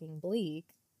is fucking bleak.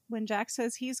 When Jack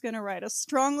says he's going to write a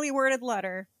strongly worded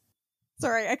letter.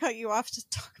 Sorry, I cut you off to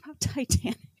talk about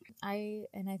Titanic. I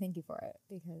thank you for it,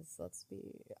 because let's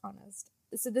be honest.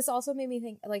 So this also made me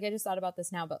think, like, I just thought about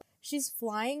this now, but she's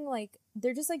flying, like,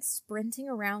 they're just like sprinting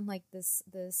around like this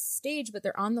stage, but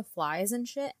they're on the flies and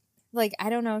shit. Like, I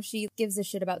don't know if she gives a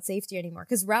shit about safety anymore.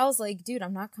 Because Raoul's like, dude,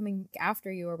 I'm not coming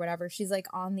after you or whatever. She's like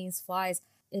on these flies,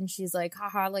 and she's like,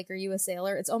 haha, like, are you a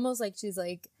sailor? It's almost like she's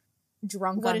like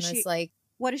drunk on this, like,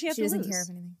 what does she have to lose? She doesn't care of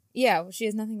anything. Yeah, she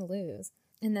has nothing to lose.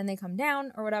 And then they come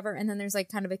down or whatever. And then there's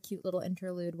like kind of a cute little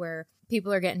interlude where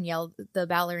people are getting yelled, the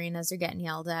ballerinas are getting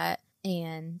yelled at.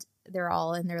 and they're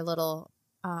all in their little,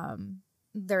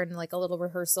 they're in like a little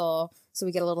rehearsal. So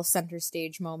we get a little center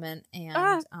stage moment.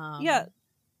 And yeah.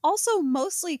 Also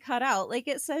mostly cut out. Like,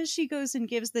 it says she goes and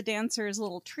gives the dancers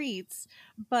little treats,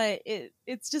 but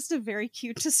it's just a very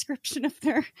cute description of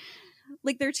their,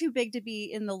 like, they're too big to be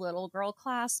in the little girl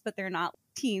class, but they're not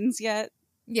teens yet.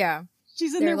 Yeah.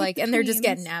 She's in they're there like, with the and they're just tweens.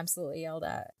 getting absolutely yelled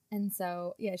at. And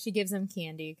so, yeah, she gives them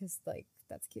candy because, like,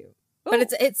 that's cute. Ooh.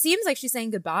 But it seems like she's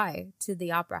saying goodbye to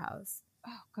the opera house.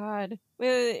 Oh, God.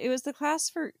 It was the class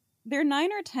for... They're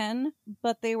 9 or 10,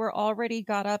 but they were already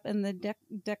got up in the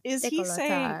Is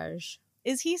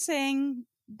he saying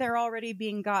they're already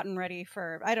being gotten ready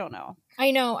for... I don't know.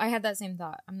 I know. I had that same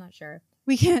thought. I'm not sure.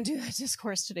 We can't do that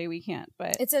discourse today. We can't,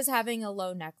 but... It says having a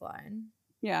low neckline.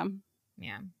 Yeah.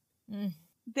 Yeah.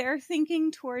 They're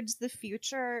thinking towards the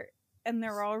future, and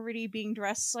they're already being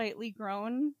dressed slightly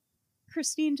grown.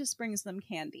 Christine just brings them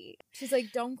candy. She's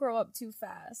like, don't grow up too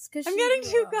fast. I'm getting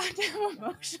too goddamn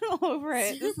emotional over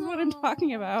it. This is what I'm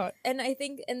talking about. And I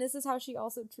think, and this is how she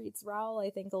also treats Raoul, I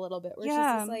think, a little bit. Where she's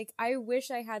just like, I wish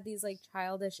I had these, like,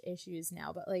 childish issues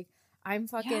now, but, like, I'm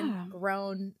fucking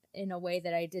grown in a way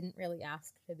that I didn't really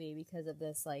ask to be because of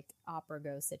this, like, opera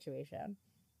ghost situation.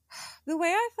 The way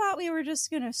I thought we were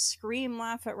just gonna scream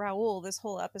laugh at Raoul this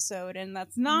whole episode, and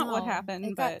that's not what happened.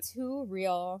 It got too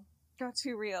real. Got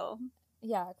too real.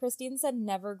 Yeah, Christine said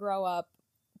never grow up,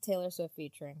 Taylor Swift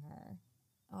featuring her.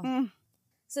 Oh.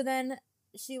 So then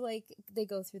she, like, they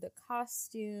go through the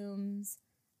costumes.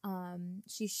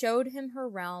 She showed him her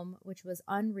realm, which was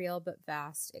unreal but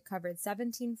vast. It covered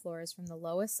 17 floors from the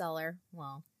lowest cellar,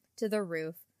 well, to the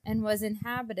roof, and was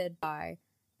inhabited by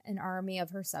an army of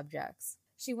her subjects.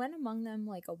 She went among them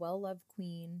like a well-loved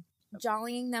queen,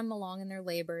 jollying them along in their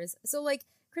labors. So, like,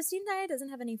 Christine Daae doesn't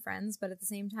have any friends, but at the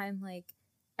same time, like,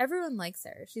 everyone likes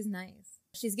her. She's nice.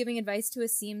 She's giving advice to a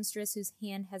seamstress whose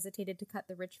hand hesitated to cut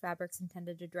the rich fabrics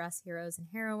intended to dress heroes and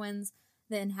heroines.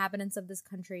 The inhabitants of this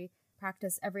country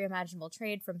practice every imaginable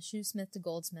trade, from shoesmith to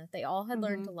goldsmith. They all had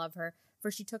learned to love her,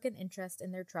 for she took an interest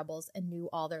in their troubles and knew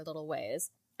all their little ways.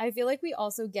 I feel like we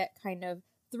also get kind of,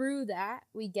 through that,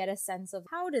 we get a sense of,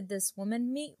 how did this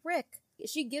woman meet Rick?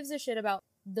 She gives a shit about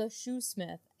the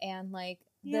shoesmith and, like,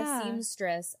 the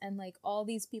seamstress and, like, all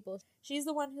these people. She's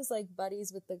the one who's, like,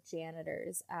 buddies with the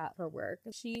janitors at her work.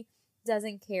 She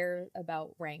doesn't care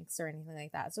about ranks or anything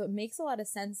like that. So it makes a lot of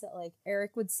sense that, like,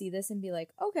 Eric would see this and be like,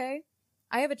 okay,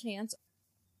 I have a chance.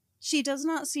 She does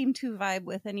not seem to vibe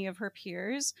with any of her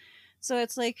peers. So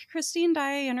it's like Christine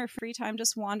Daae in her free time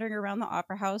just wandering around the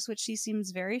opera house, which she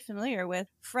seems very familiar with,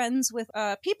 friends with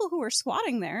people who were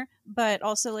squatting there, but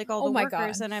also, like, all the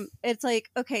workers. God. And it's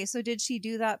like, okay, so did she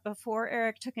do that before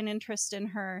Eric took an interest in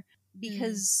her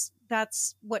because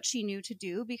that's what she knew to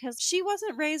do? Because she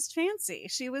wasn't raised fancy.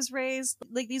 She was raised,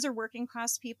 like, these are working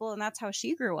class people, and that's how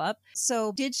she grew up.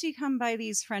 So did she come by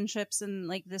these friendships and,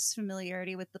 like, this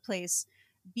familiarity with the place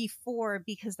before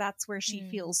because that's where she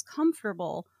feels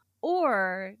comfortable?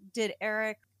 Or did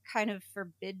Eric kind of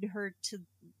forbid her to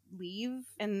leave,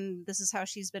 and this is how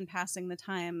she's been passing the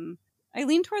time? I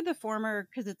lean toward the former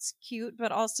because it's cute,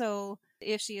 but also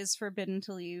if she is forbidden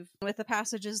to leave, with the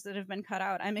passages that have been cut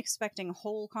out, I'm expecting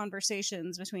whole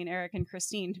conversations between Eric and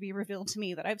Christine to be revealed to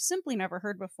me that I've simply never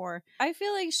heard before. I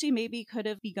feel like she maybe could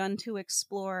have begun to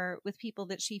explore with people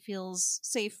that she feels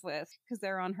safe with because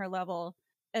they're on her level,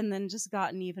 and then just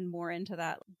gotten even more into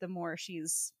that the more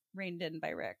she's reined in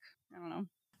by Rick. I don't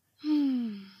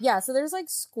know. Yeah, so there's, like,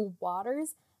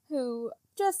 squatters who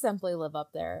just simply live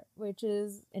up there, which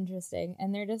is interesting.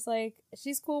 And they're just like,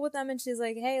 she's cool with them, and she's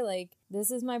like, hey, like,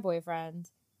 this is my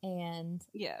boyfriend. And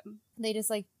yeah, they just,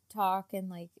 like, talk and,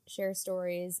 like, share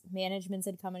stories. Managements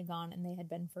had come and gone, and they had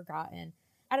been forgotten.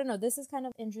 I don't know, this is kind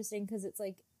of interesting because it's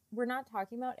like, we're not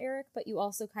talking about Eric, but you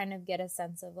also kind of get a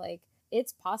sense of, like,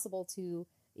 it's possible to,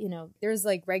 you know, there's,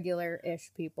 like,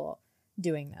 regular-ish people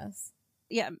doing this.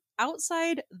 Yeah,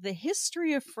 outside, the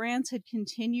history of France had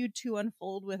continued to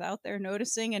unfold without their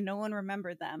noticing, and no one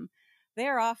remembered them.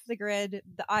 They're off the grid.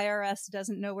 The IRS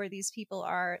doesn't know where these people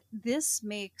are. This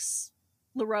makes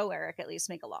LaRoe Eric at least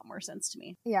make a lot more sense to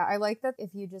me. Yeah, I like that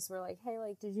if you just were like, hey,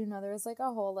 like, did you know there was, like,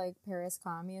 a whole, like, Paris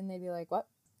commune? They'd be like, what?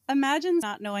 Imagine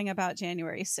not knowing about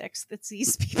January 6th. It's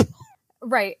these people.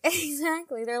 Right,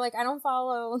 exactly. They're like, I don't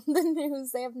follow the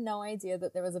news. They have no idea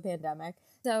that there was a pandemic.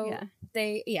 So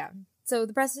So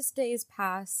the President's Day is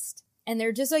passed, and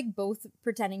they're just, like, both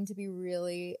pretending to be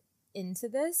really into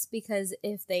this, because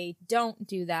if they don't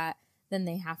do that, then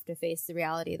they have to face the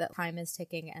reality that time is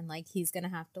ticking, and, like, he's gonna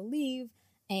have to leave,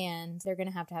 and they're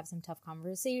going to have some tough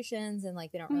conversations, and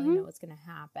like they don't really know what's going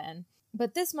to happen.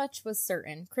 But this much was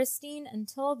certain. Christine,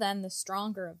 until then the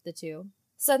stronger of the two,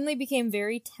 suddenly became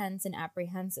very tense and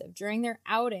apprehensive. During their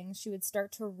outings, she would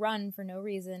start to run for no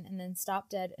reason and then stop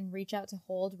dead and reach out to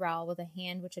hold Raoul with a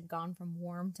hand which had gone from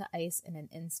warm to ice in an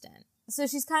instant. So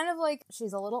she's kind of like,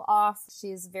 she's a little off.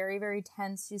 She's very, very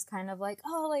tense. She's kind of like,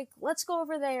 oh, like, let's go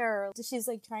over there. She's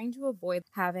like trying to avoid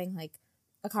having like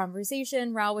a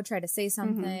conversation. Raoul would try to say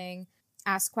something,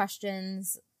 ask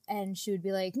questions, and she would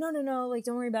be like, no, like,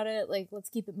 don't worry about it. Like, let's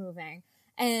keep it moving.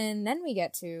 And then we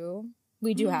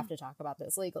do have to talk about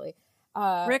this legally.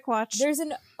 Rick, watch. There's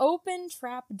an open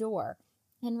trap door.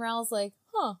 And Raoul's like,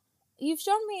 you've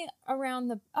shown me around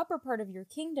the upper part of your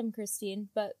kingdom, Christine,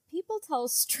 but people tell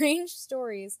strange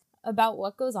stories about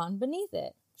what goes on beneath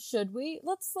it. Should we?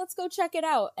 Let's go check it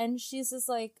out. And she's just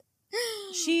like...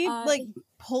 She,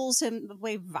 pulls him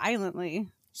away violently.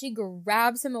 She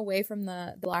grabs him away from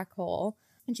the black hole.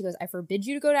 And she goes, I forbid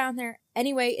you to go down there.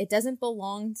 Anyway, it doesn't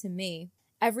belong to me.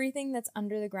 Everything that's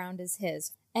under the ground is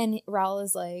his. And Raoul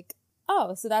is like,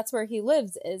 oh, so that's where he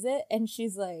lives, is it? And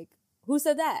she's like, who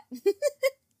said that?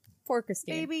 Poor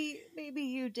Christine. Maybe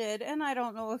you did. And I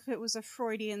don't know if it was a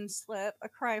Freudian slip, a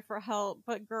cry for help,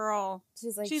 but girl,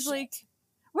 she's like,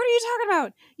 what are you talking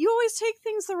about? You always take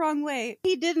things the wrong way.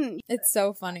 He didn't. It's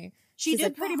so funny. She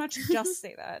did pretty much just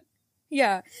say that.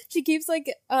 Yeah, she keeps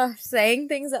like saying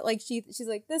things that like she's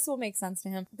like, this will make sense to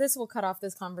him. This will cut off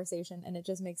this conversation, and it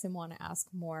just makes him want to ask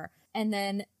more. And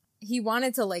then he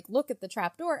wanted to like look at the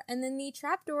trapdoor, and then the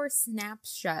trapdoor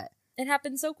snaps shut. It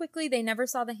happened so quickly they never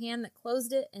saw the hand that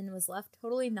closed it and was left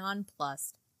totally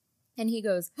nonplussed. And he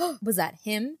goes, oh, was that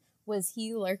him? Was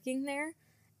he lurking there?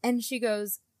 And she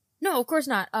goes, no, of course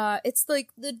not. It's like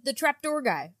the trapdoor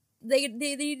guy. They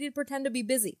need to pretend to be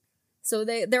busy, so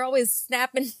they're always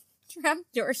snapping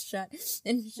trapdoors shut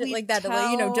and shit like that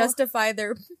to justify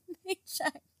their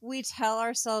paycheck. We tell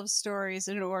ourselves stories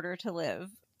in order to live.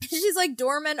 She's like,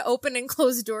 doormen open and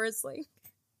close doors, like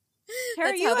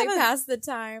Carrie, that's how they pass the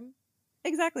time.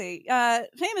 Exactly.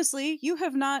 Famously, you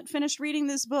have not finished reading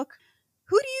this book.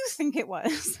 Who do you think it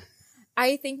was?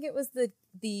 I think it was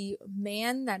the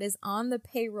man that is on the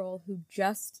payroll who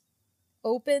just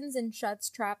opens and shuts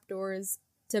trapdoors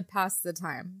to pass the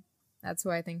time. That's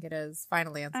who I think it is.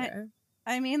 Final answer.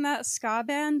 I mean, that ska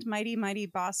band, Mighty Mighty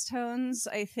Boss Tones,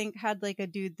 I think had like a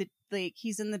dude that like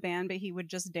he's in the band, but he would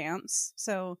just dance.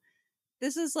 So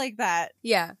this is like that.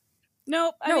 Yeah.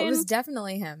 Nope. I mean, it was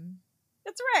definitely him.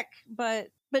 It's Rick,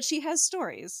 but she has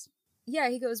stories. Yeah,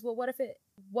 he goes, well, what if it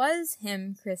was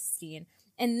him, Christine?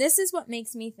 And this is what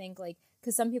makes me think, like,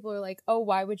 because some people are like, oh,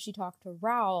 why would she talk to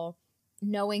Raoul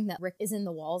knowing that Rick is in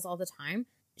the walls all the time?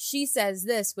 She says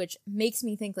this, which makes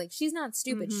me think, like, she's not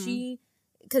stupid.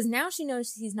 Because now she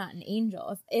knows he's not an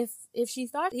angel. If she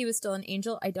thought he was still an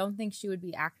angel, I don't think she would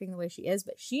be acting the way she is.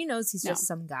 But she knows he's just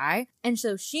some guy. And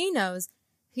so she knows.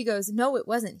 He goes, no, it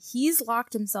wasn't. He's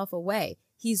locked himself away.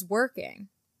 He's working.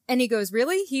 And he goes,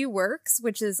 really? He works?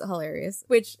 Which is hilarious.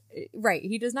 Right,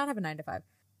 he does not have a 9-to-5.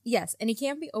 Yes, and he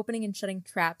can't be opening and shutting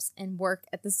traps and work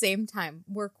at the same time.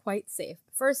 We're quite safe.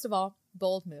 First of all,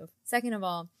 bold move. Second of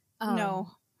all,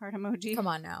 no. Heart emoji. Come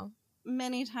on now.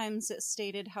 Many times it's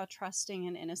stated how trusting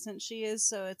and innocent she is,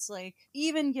 so it's like,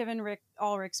 even given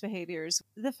Rick's behaviors,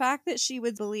 the fact that she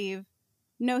would believe,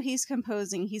 no, he's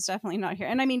composing, he's definitely not here.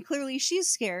 And I mean, clearly she's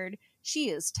scared. She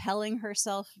is telling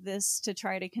herself this to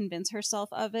try to convince herself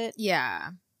of it.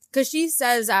 Yeah. Because she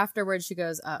says afterwards, she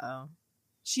goes, uh-oh.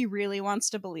 She really wants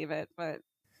to believe it,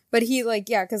 But he, like,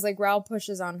 yeah, because, like, Raoul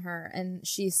pushes on her, and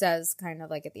she says kind of,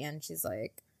 like, at the end, she's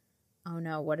like, oh,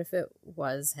 no, what if it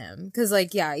was him? Because,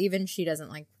 like, yeah, even she doesn't,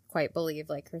 like, quite believe,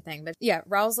 like, her thing. But, yeah,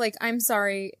 Raoul's like, I'm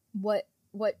sorry, what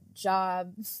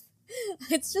job?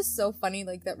 It's just so funny,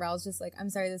 like, that Raoul's just like, I'm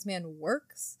sorry, this man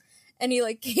works? And he,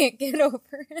 like, can't get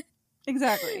over it.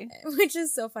 Exactly. Which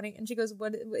is so funny. And she goes,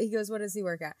 he goes, what does he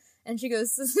work at? And she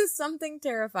goes, this is something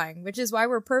terrifying, which is why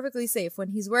we're perfectly safe. When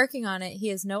he's working on it, he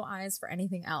has no eyes for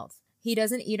anything else. He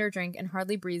doesn't eat or drink and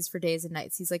hardly breathes for days and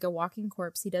nights. He's like a walking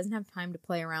corpse. He doesn't have time to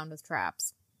play around with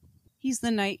traps. He's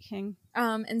the Night King.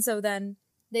 And so then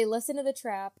they listen to the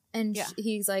trap, and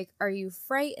he's like, are you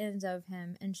frightened of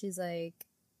him? And she's like,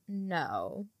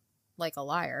 no, like a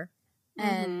liar.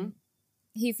 And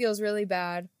he feels really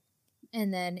bad.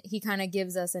 And then he kind of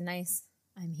gives us a nice,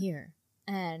 I'm here.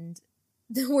 And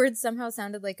the words somehow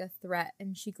sounded like a threat,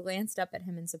 and she glanced up at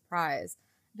him in surprise.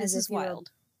 This is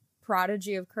wild.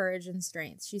 Prodigy of courage and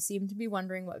strength. She seemed to be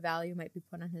wondering what value might be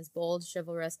put on his bold,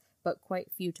 chivalrous, but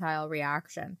quite futile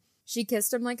reaction. She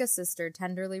kissed him like a sister,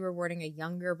 tenderly rewarding a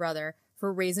younger brother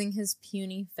for raising his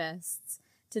puny fists.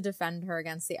 to defend her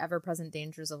against the ever-present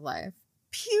dangers of life.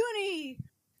 Puny!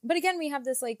 But again, we have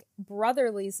this, like,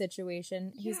 brotherly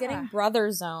situation. He's getting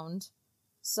brother-zoned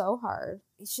so hard.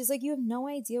 She's like, you have no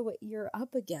idea what you're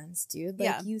up against, dude.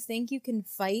 Like, you think you can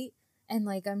fight, and,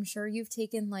 like, I'm sure you've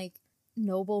taken, like,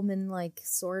 nobleman, like,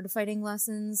 sword fighting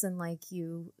lessons, and, like,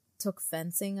 you took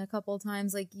fencing a couple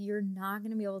times. Like, you're not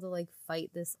gonna be able to, like, fight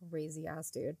this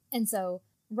crazy-ass dude. And so,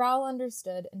 Raoul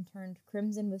understood and turned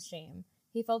crimson with shame.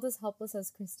 He felt as helpless as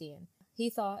Christine. He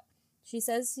thought, she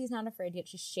says she's not afraid, yet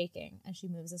she's shaking as she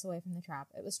moves us away from the trap.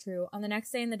 It was true. On the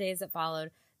next day and the days that followed,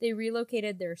 they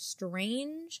relocated their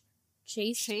strange,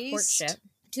 chaste courtship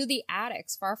to the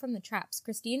attics far from the traps.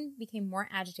 Christine became more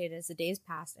agitated as the days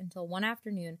passed until one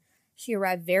afternoon she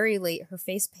arrived very late, her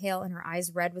face pale and her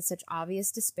eyes red with such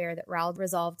obvious despair that Raoul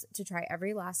resolved to try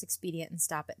every last expedient and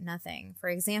stop at nothing. For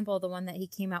example, the one that he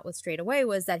came out with straight away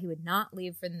was that he would not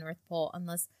leave for the North Pole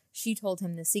unless she told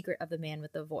him the secret of the man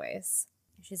with the voice.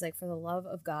 She's like, for the love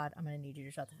of God, I'm going to need you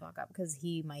to shut the fuck up because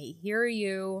he might hear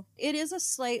you. It is a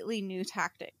slightly new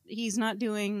tactic. He's not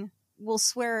doing, we'll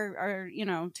swear or, you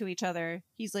know, to each other.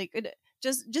 He's like,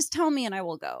 just tell me and I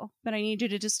will go. But I need you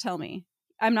to just tell me.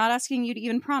 I'm not asking you to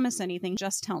even promise anything.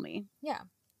 Just tell me. Yeah.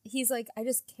 He's like, I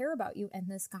just care about you and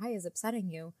this guy is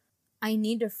upsetting you. I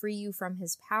need to free you from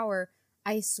his power.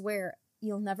 I swear,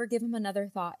 you'll never give him another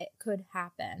thought. It could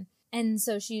happen. And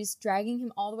so she's dragging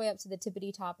him all the way up to the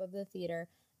tippity top of the theater.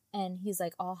 And he's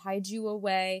like, I'll hide you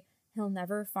away. He'll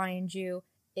never find you.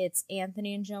 It's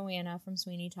Anthony and Joanna from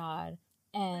Sweeney Todd.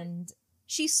 And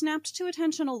she snapped to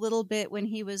attention a little bit when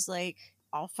he was like,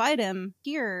 I'll fight him.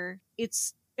 Here,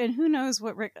 and who knows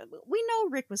what Rick... We know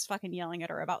Rick was fucking yelling at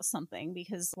her about something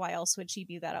because why else would she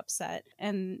be that upset?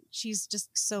 And she's just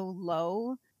so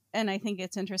low. And I think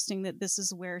it's interesting that this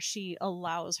is where she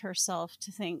allows herself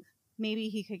to think, maybe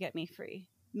he could get me free.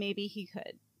 Maybe he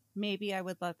could. Maybe I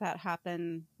would let that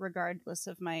happen regardless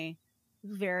of my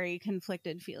very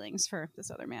conflicted feelings for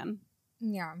this other man.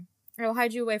 Yeah. I'll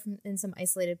hide you away from in some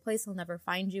isolated place. He'll never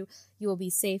find you. You will be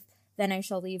safe. Then I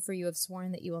shall leave, for you have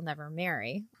sworn that you will never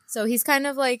marry. So he's kind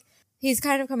of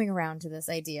coming around to this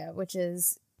idea, which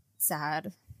is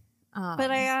sad.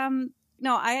 But I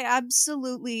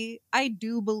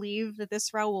do believe that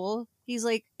this Raoul, he's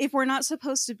like, if we're not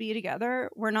supposed to be together,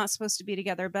 we're not supposed to be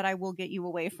together, but I will get you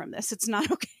away from this. It's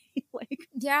not okay.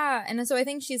 Yeah, and so I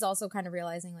think she's also kind of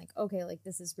realizing, like, okay, like,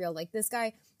 this is real. Like, this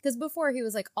guy, because before he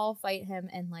was like, I'll fight him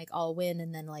and, like, I'll win,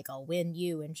 and then, like, I'll win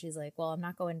you. And she's like, well, I'm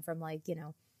not going from, like, you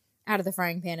know, out of the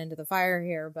frying pan into the fire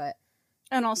here, but...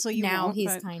 And also you now won't,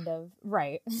 he's kind of...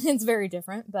 Right. It's very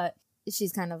different, but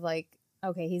she's kind of like,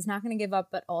 okay, he's not going to give up,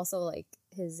 but also, like,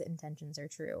 his intentions are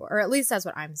true. Or at least that's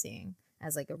what I'm seeing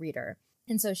as, like, a reader.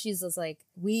 And so she's just like,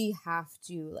 we have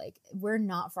to, like, we're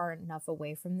not far enough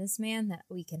away from this man that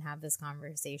we can have this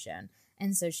conversation.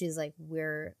 And so she's like,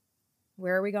 where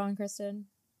are we going, Kristen?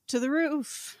 To the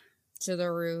roof. To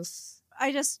the roof.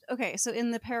 Okay, so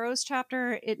in the Perros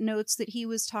chapter, it notes that he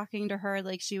was talking to her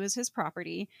like she was his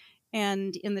property.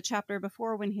 And in the chapter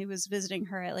before, when he was visiting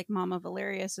her at, like, Mama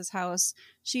Valerius's house,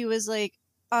 she was like,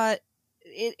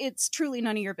 it's truly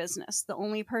none of your business. The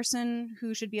only person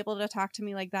who should be able to talk to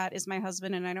me like that is my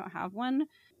husband, and I don't have one.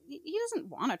 He doesn't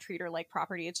want to treat her like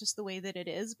property. It's just the way that it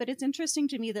is. But it's interesting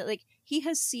to me that, like, he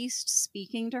has ceased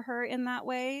speaking to her in that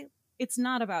way. It's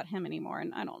not about him anymore,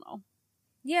 and I don't know.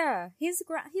 Yeah, he's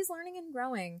learning and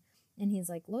growing. And he's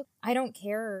like, look, I don't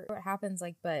care what happens,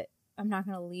 like, but I'm not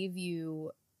going to leave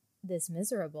you this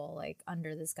miserable, like,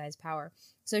 under this guy's power.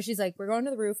 So she's like, we're going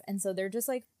to the roof. And so they're just,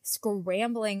 like,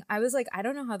 scrambling. I was like, I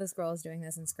don't know how this girl is doing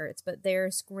this in skirts, but they're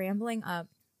scrambling up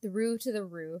through to the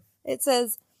roof. It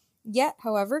says, yet,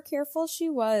 however careful she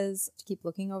was to keep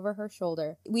looking over her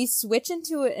shoulder, we switch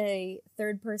into a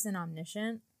third-person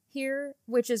omniscient here,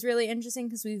 which is really interesting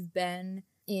because we've been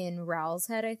in Raoul's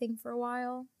head, I think, for a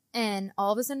while. And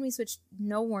all of a sudden we switched,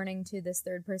 no warning, to this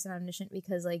third-person omniscient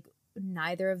because, like,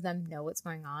 neither of them know what's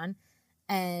going on.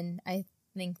 And I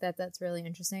think that that's really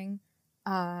interesting.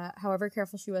 However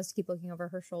careful she was to keep looking over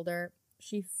her shoulder,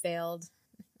 she failed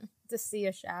to see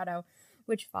a shadow,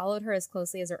 which followed her as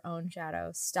closely as her own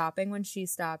shadow, stopping when she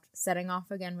stopped, setting off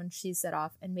again when she set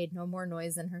off, and made no more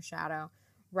noise than her shadow.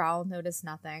 Raoul noticed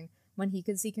nothing. When he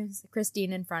could see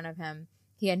Christine in front of him,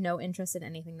 he had no interest in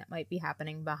anything that might be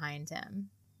happening behind him.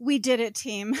 We did it,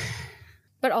 team.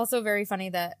 But also very funny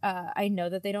that I know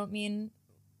that they don't mean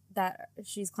that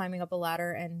she's climbing up a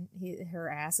ladder and her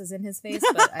ass is in his face,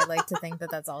 but I like to think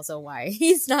that that's also why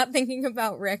he's not thinking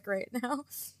about Rick right now.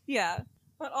 Yeah,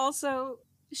 but also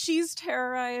she's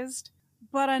terrorized.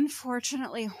 but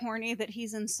unfortunately horny that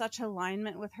he's in such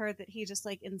alignment with her that he just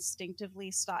like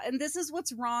instinctively stops. And this is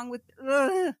what's wrong with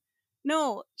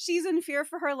no, she's in fear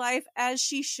for her life, as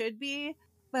she should be,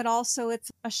 but also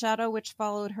it's a shadow which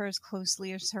followed her as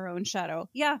closely as her own shadow.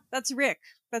 Yeah, that's Rick.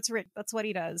 That's what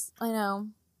he does. I know.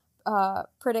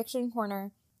 Prediction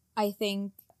corner. I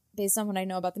think, based on what I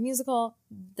know about the musical,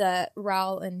 that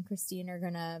Raul and Christine are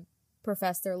gonna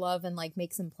profess their love and like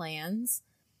make some plans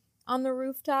on the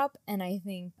rooftop, and I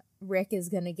think Rick is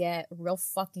gonna get real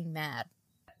fucking mad.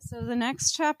 So the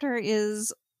next chapter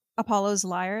is Apollo's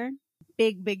Lyre.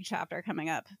 Big chapter coming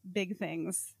up. Big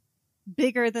things.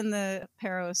 Bigger than the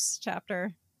Peros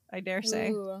chapter, I dare say.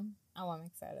 Ooh. Oh, I'm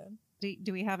excited.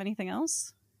 Do we have anything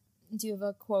else? Do you have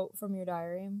a quote from your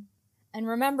diary? And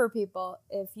remember, people,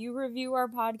 if you review our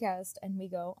podcast and we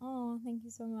go, oh, thank you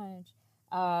so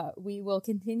much, we will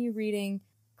continue reading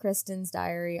Kristen's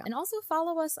diary. And also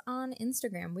follow us on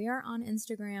Instagram. We are on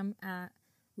Instagram at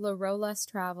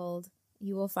LaRolesTraveled.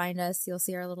 You will find us. You'll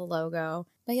see our little logo.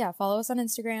 But yeah, follow us on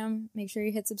Instagram. Make sure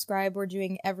you hit subscribe. We're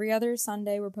doing every other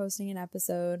Sunday. We're posting an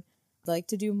episode. I'd like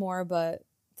to do more, but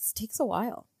this takes a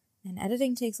while. And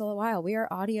editing takes a while. We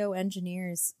are audio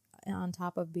engineers on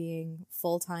top of being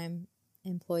full-time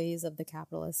employees of the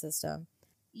capitalist system.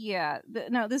 Yeah.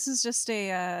 No, this is just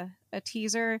a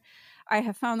teaser. I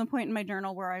have found the point in my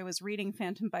journal where I was reading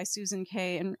Phantom by Susan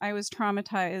Kay, and I was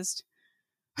traumatized.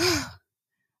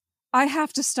 I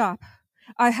have to stop.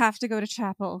 I have to go to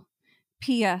chapel.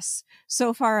 P.S.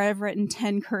 So far, I've written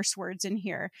 10 curse words in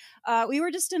here. We were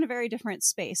just in a very different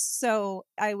space. So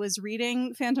I was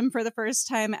reading Phantom for the first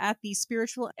time at the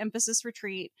Spiritual Emphasis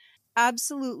Retreat.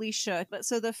 Absolutely shook. But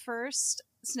so the first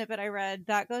snippet I read,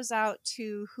 that goes out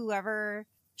to whoever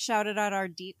shouted out our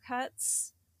deep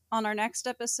cuts. On our next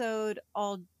episode,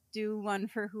 I'll do one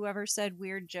for whoever said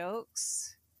weird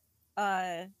jokes.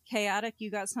 Chaotic,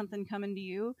 you got something coming to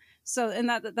you. So, and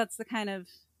that's the kind of,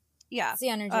 yeah. It's the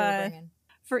energy we're bringing.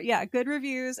 For, yeah, good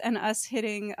reviews and us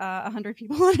hitting 100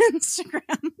 people on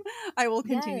Instagram. I will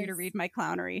continue to read my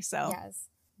clownery. So, yes.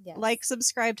 Like,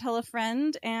 subscribe, tell a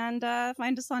friend, and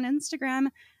find us on Instagram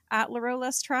at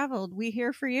LaRolesTraveled. We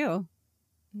here for you.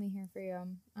 We here for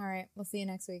you. All right. We'll see you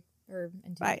next week or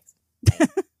in 2 Bye. weeks. Bye.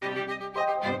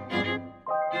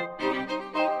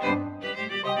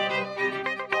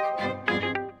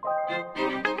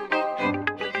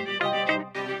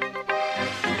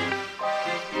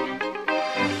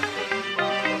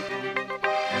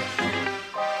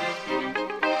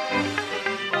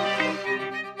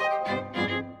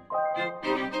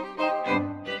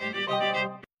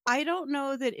 I don't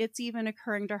know that it's even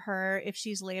occurring to her if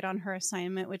she's late on her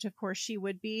assignment, which of course she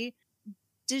would be.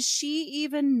 Does she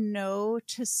even know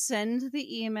to send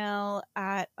the email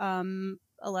at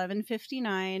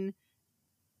 11:59?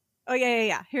 Oh,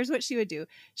 yeah. Here's what she would do.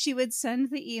 She would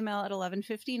send the email at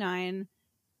 11:59,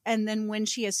 and then when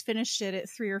she has finished it at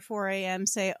 3 or 4 a.m.,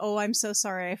 say, oh, I'm so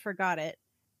sorry, I forgot it.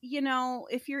 You know,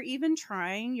 if you're even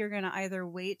trying, you're going to either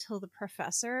wait till the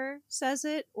professor says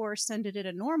it or send it at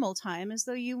a normal time as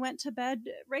though you went to bed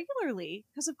regularly.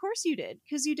 Because of course you did.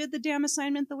 Because you did the damn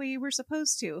assignment the way you were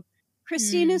supposed to.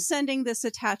 Christine is sending this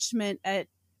attachment at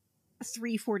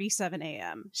 3:47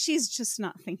 a.m. She's just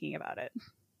not thinking about it.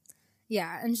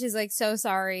 Yeah, and she's like, so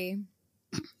sorry.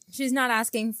 She's not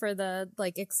asking for the,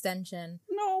 like, extension.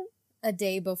 No. A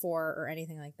day before or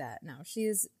anything like that. No.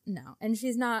 And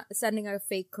she's not sending a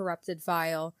fake corrupted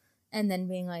file and then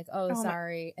being like, oh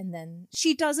sorry, and then...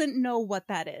 She doesn't know what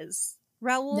that is.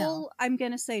 Raul, I'm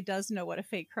going to say, does know what a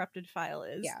fake corrupted file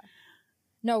is. Yeah.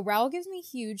 No, Raul gives me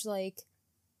huge, like,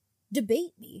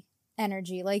 debate me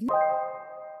energy. Like...